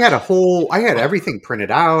 dude, I had everything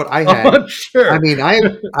printed out. I'm sure. I mean, I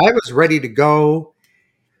was ready to go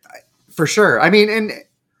for sure. I mean,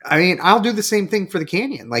 I'll do the same thing for the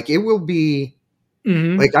canyon. Like it will be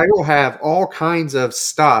like I will have all kinds of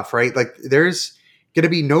stuff, right? Like there's going to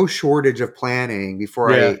be no shortage of planning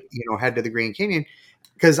before I, head to the Grand Canyon,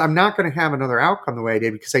 because I'm not going to have another outcome the way I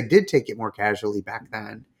did, because I did take it more casually back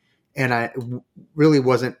then. And I really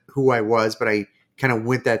wasn't who I was, but I kind of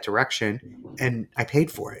went that direction and I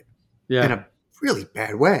paid for it in a really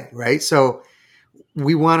bad way. Right. So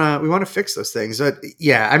we want to fix those things.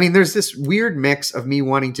 I mean, there's this weird mix of me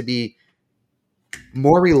wanting to be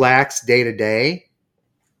more relaxed day to day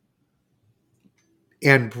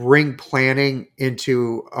and bring planning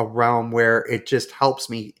into a realm where it just helps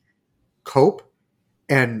me cope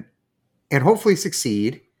and hopefully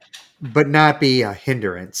succeed, but not be a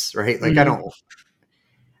hindrance, right? Like I don't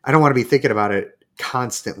want to be thinking about it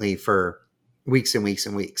constantly for weeks and weeks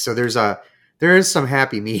and weeks. So there is some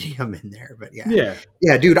happy medium in there, but yeah,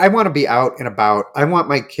 dude, I want to be out and about. I want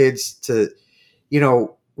my kids to,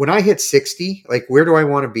 when I hit 60, like where do I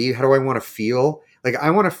want to be? How do I want to feel? Like I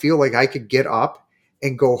want to feel like I could get up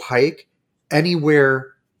and go hike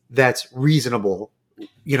anywhere that's reasonable,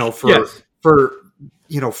 for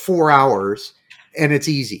 4 hours, and it's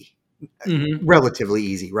easy. Relatively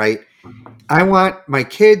easy, right? I want my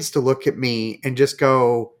kids to look at me and just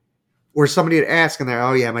go, or somebody to ask, and they're,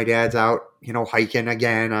 oh yeah, my dad's out, hiking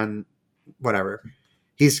again on whatever.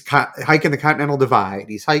 He's hiking the Continental Divide.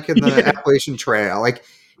 He's hiking the Appalachian Trail. Like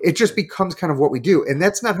it just becomes kind of what we do, and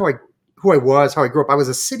that's not who I was, how I grew up. I was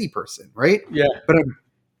a city person, right? Yeah,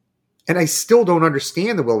 and I still don't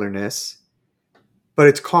understand the wilderness, but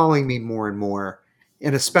it's calling me more and more,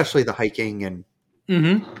 and especially the hiking and.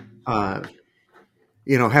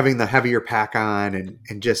 having the heavier pack on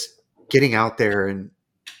and just getting out there and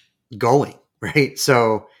going, right?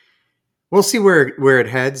 So we'll see where it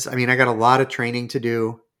heads. I mean, I got a lot of training to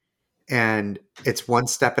do, and it's one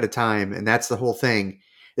step at a time, and that's the whole thing.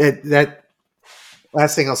 That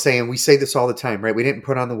last thing I'll say, and we say this all the time, right? We didn't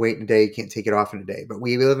put on the weight in a day, you can't take it off in a day, but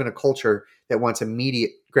we live in a culture that wants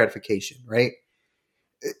immediate gratification, right?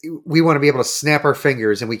 We want to be able to snap our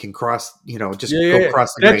fingers and we can cross, go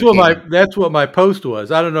cross the that's Grand what Canyon. that's what my post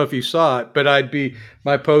was. I don't know if you saw it, but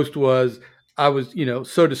my post was, I was,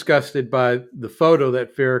 so disgusted by the photo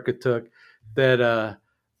that Farrakha took that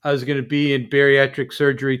I was going to be in bariatric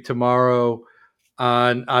surgery tomorrow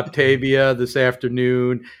on Octavia this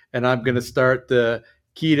afternoon, and I'm going to start the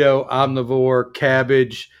keto, omnivore,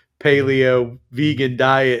 cabbage, paleo, vegan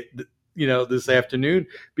diet, this afternoon,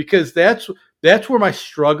 because that's where my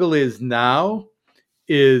struggle is now,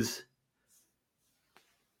 is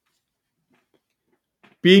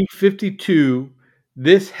being 52,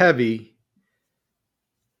 this heavy.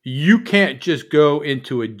 You can't just go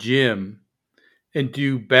into a gym and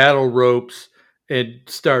do battle ropes and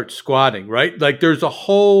start squatting, right? Like there's a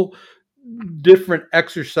whole different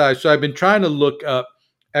exercise. So I've been trying to look up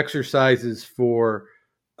exercises for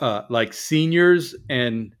like seniors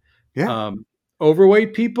and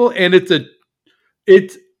overweight people, and it's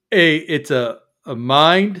a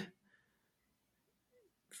mind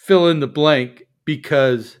fill in the blank,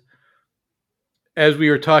 because as we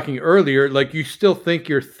were talking earlier, like you still think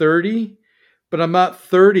you're 30, but I'm not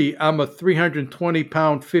 30. I'm a 320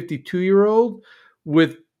 pound 52-year-old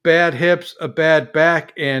with bad hips, a bad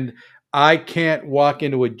back, and I can't walk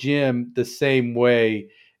into a gym the same way.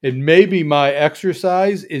 And maybe my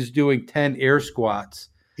exercise is doing 10 air squats.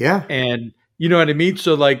 Yeah. And you know what I mean?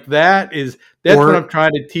 So like that's what I'm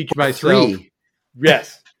trying to teach myself. 3.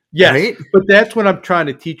 Yes. Right? But that's what I'm trying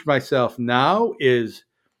to teach myself now is,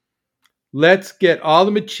 let's get all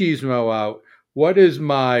the machismo out. What is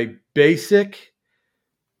my basic,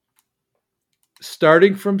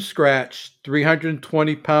 starting from scratch,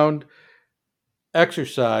 320 pound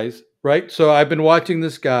exercise, right? So I've been watching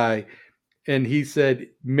this guy, and he said,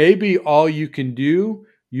 maybe all you can do,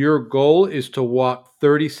 your goal is to walk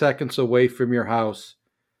 30 seconds away from your house,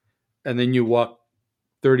 and then you walk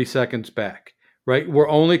 30 seconds back, right? We're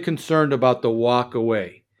only concerned about the walk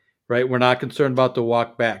away, right? We're not concerned about the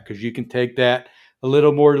walk back, because you can take that a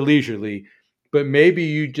little more leisurely, but maybe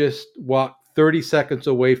you just walk 30 seconds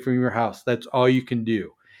away from your house. That's all you can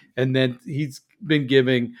do. And then he's been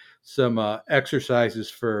giving some exercises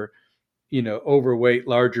for, overweight,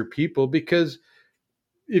 larger people, because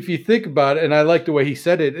if you think about it, and I like the way he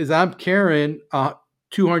said it, is I'm carrying a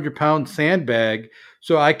 200-pound sandbag,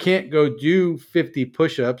 so I can't go do 50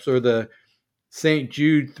 push-ups or the St.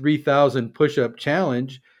 Jude 3,000 push-up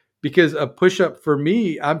challenge, because a push-up for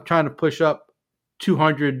me, I'm trying to push up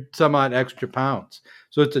 200 some odd extra pounds.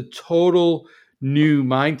 So it's a total new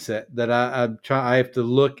mindset that I have to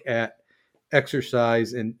look at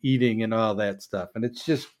exercise and eating and all that stuff. And it's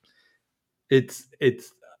just, it's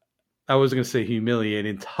I was going to say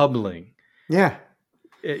humiliating. It's humbling. Yeah.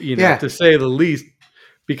 To say the least,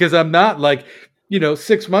 because I'm not like,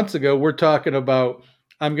 6 months ago, we're talking about,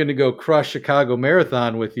 I'm going to go crush Chicago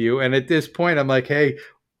Marathon with you. And at this point, I'm like, hey,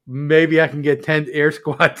 maybe I can get 10 air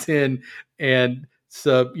squats in and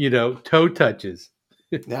some, toe touches.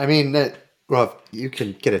 I mean, well, if you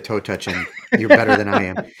can get a toe touch in, you're better than I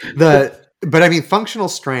am. But I mean, functional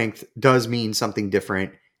strength does mean something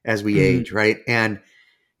different as we age, right? And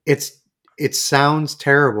it sounds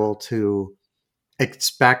terrible to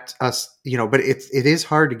expect us, but it is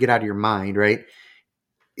hard to get out of your mind, right?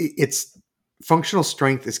 It's functional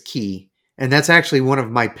strength is key. And that's actually one of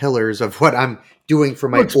my pillars of what I'm doing for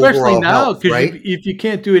my especially overall now, health, right? If you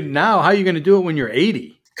can't do it now, how are you going to do it when you're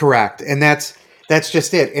 80? Correct. And that's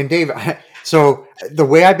just it. And Dave, so the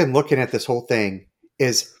way I've been looking at this whole thing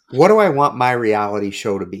is, what do I want my reality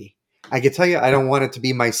show to be? I can tell you, I don't want it to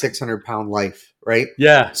be my 600-pound life, right?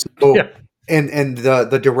 Yeah. So, and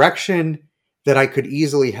the direction that I could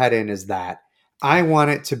easily head in is that I want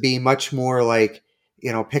it to be much more like,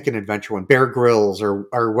 pick an adventure one, Bear Grylls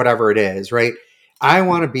or whatever it is, right? I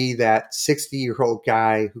want to be that 60-year-old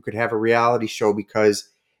guy who could have a reality show, because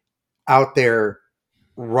out there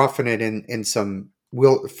roughing it in some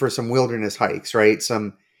wilderness hikes, right?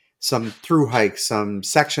 Some through hikes, some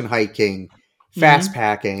section hiking, fast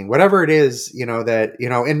packing, whatever it is,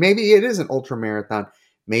 and maybe it is an ultra marathon.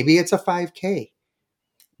 Maybe it's a 5K.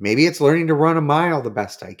 Maybe it's learning to run a mile the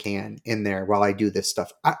best I can in there while I do this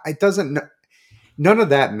stuff. None of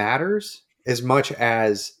that matters as much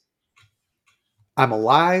as I'm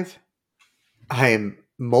alive. I am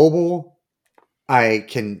mobile. I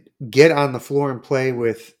can get on the floor and play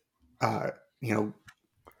with, you know,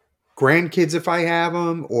 grandkids if I have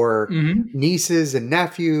them, or nieces and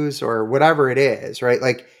nephews, or whatever it is, right?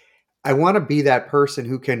 Like, I want to be that person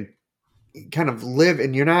who can kind of live,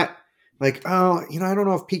 and you're not like, oh, you know, I don't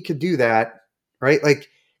know if Pete could do that, right? Like,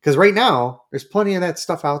 because right now there's plenty of that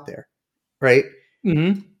stuff out there, right?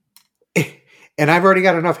 Mm-hmm. And I've already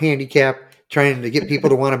got enough handicap trying to get people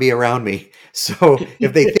to want to be around me. So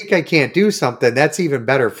if they think I can't do something, that's even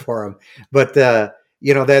better for them. But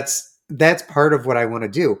you know, that's part of what I want to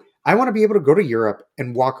do. I want to be able to go to Europe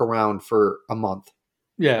and walk around for a month.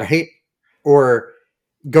 Yeah. Right. Or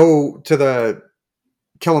go to the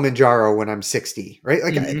Kilimanjaro when I'm 60, right?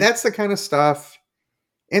 Like that's the kind of stuff,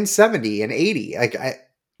 and 70 and 80. Like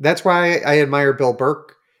that's why I admire Bill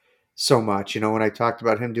Burke so much. You know, when I talked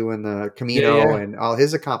about him doing the Camino and all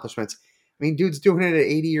his accomplishments, I mean, dude's doing it at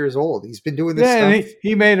 80 years old. He's been doing this stuff. And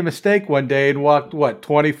he made a mistake one day and walked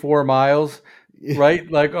 24 miles, right?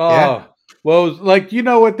 Like, well, like, you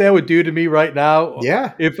know what that would do to me right now?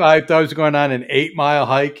 Yeah. If I was going on an 8-mile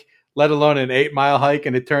hike, let alone an 8-mile hike,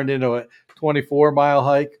 and it turned into a 24-mile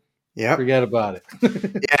hike. Yeah. Forget about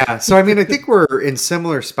it. Yeah. So, I mean, I think we're in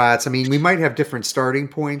similar spots. I mean, we might have different starting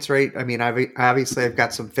points, right? I mean, I've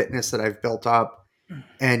got some fitness that I've built up,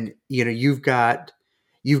 and, you know, you've got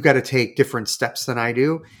to take different steps than I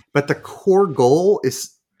do, but the core goal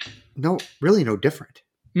is really no different.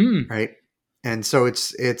 Right. And so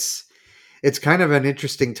it's kind of an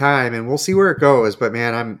interesting time, and we'll see where it goes, but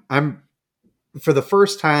man, I'm for the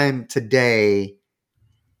first time today,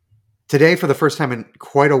 for the first time in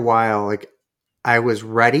quite a while, like, I was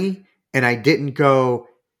ready, and I didn't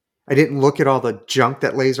look at all the junk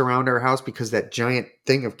that lays around our house, because that giant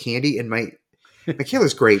thing of candy, and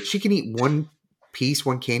Michaela's great. She can eat one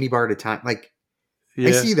candy bar at a time. Like,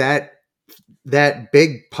 I see that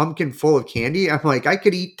big pumpkin full of candy. I'm like, I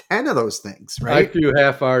could eat 10 of those things, right? I threw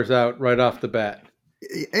half ours out right off the bat.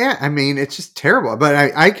 Yeah. I mean, it's just terrible, but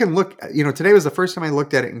I can look, you know, today was the first time I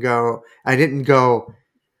looked at it and I didn't go,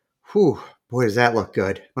 whew, boy, does that look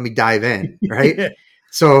good. Let me dive in. Right.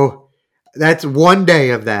 So that's one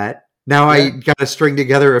day of that. Now I got to string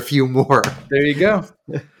together a few more. There you go.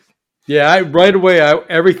 Yeah. Right away,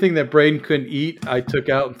 everything that Braden couldn't eat, I took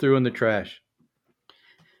out and threw in the trash.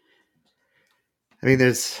 I mean,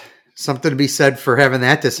 there's something to be said for having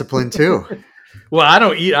that discipline too. Well, I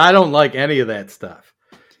don't like any of that stuff.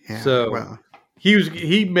 Yeah, so well,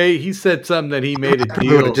 he said something that he made a I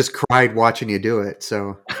deal. would have just cried watching you do it.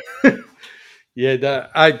 So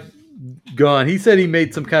yeah, he said he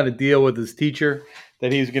made some kind of deal with his teacher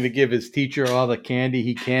that he was going to give his teacher all the candy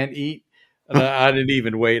he can't eat. And I didn't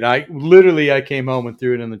even wait. I came home and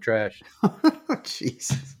threw it in the trash.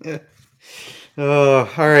 Jesus.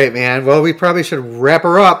 Oh, all right, man. Well, we probably should wrap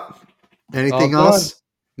her up. Anything else?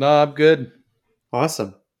 No, I'm good.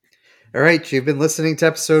 Awesome. All right, you've been listening to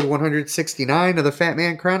episode 169 of the Fat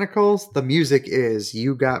Man Chronicles. The music is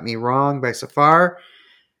You Got Me Wrong by Safar.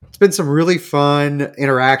 It's been some really fun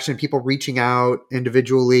interaction, people reaching out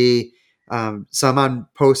individually, some on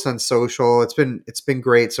posts on social. It's been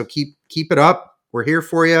great. So keep it up. We're here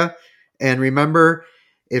for you. And remember,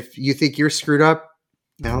 if you think you're screwed up,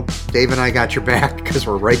 no, Dave and I got your back, because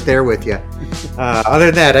we're right there with you. Other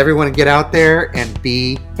than that, everyone get out there and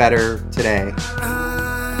be better today.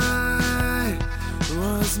 I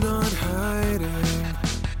was not hiding.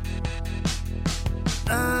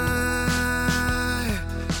 I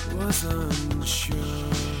was unsure.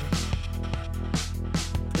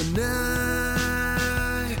 And now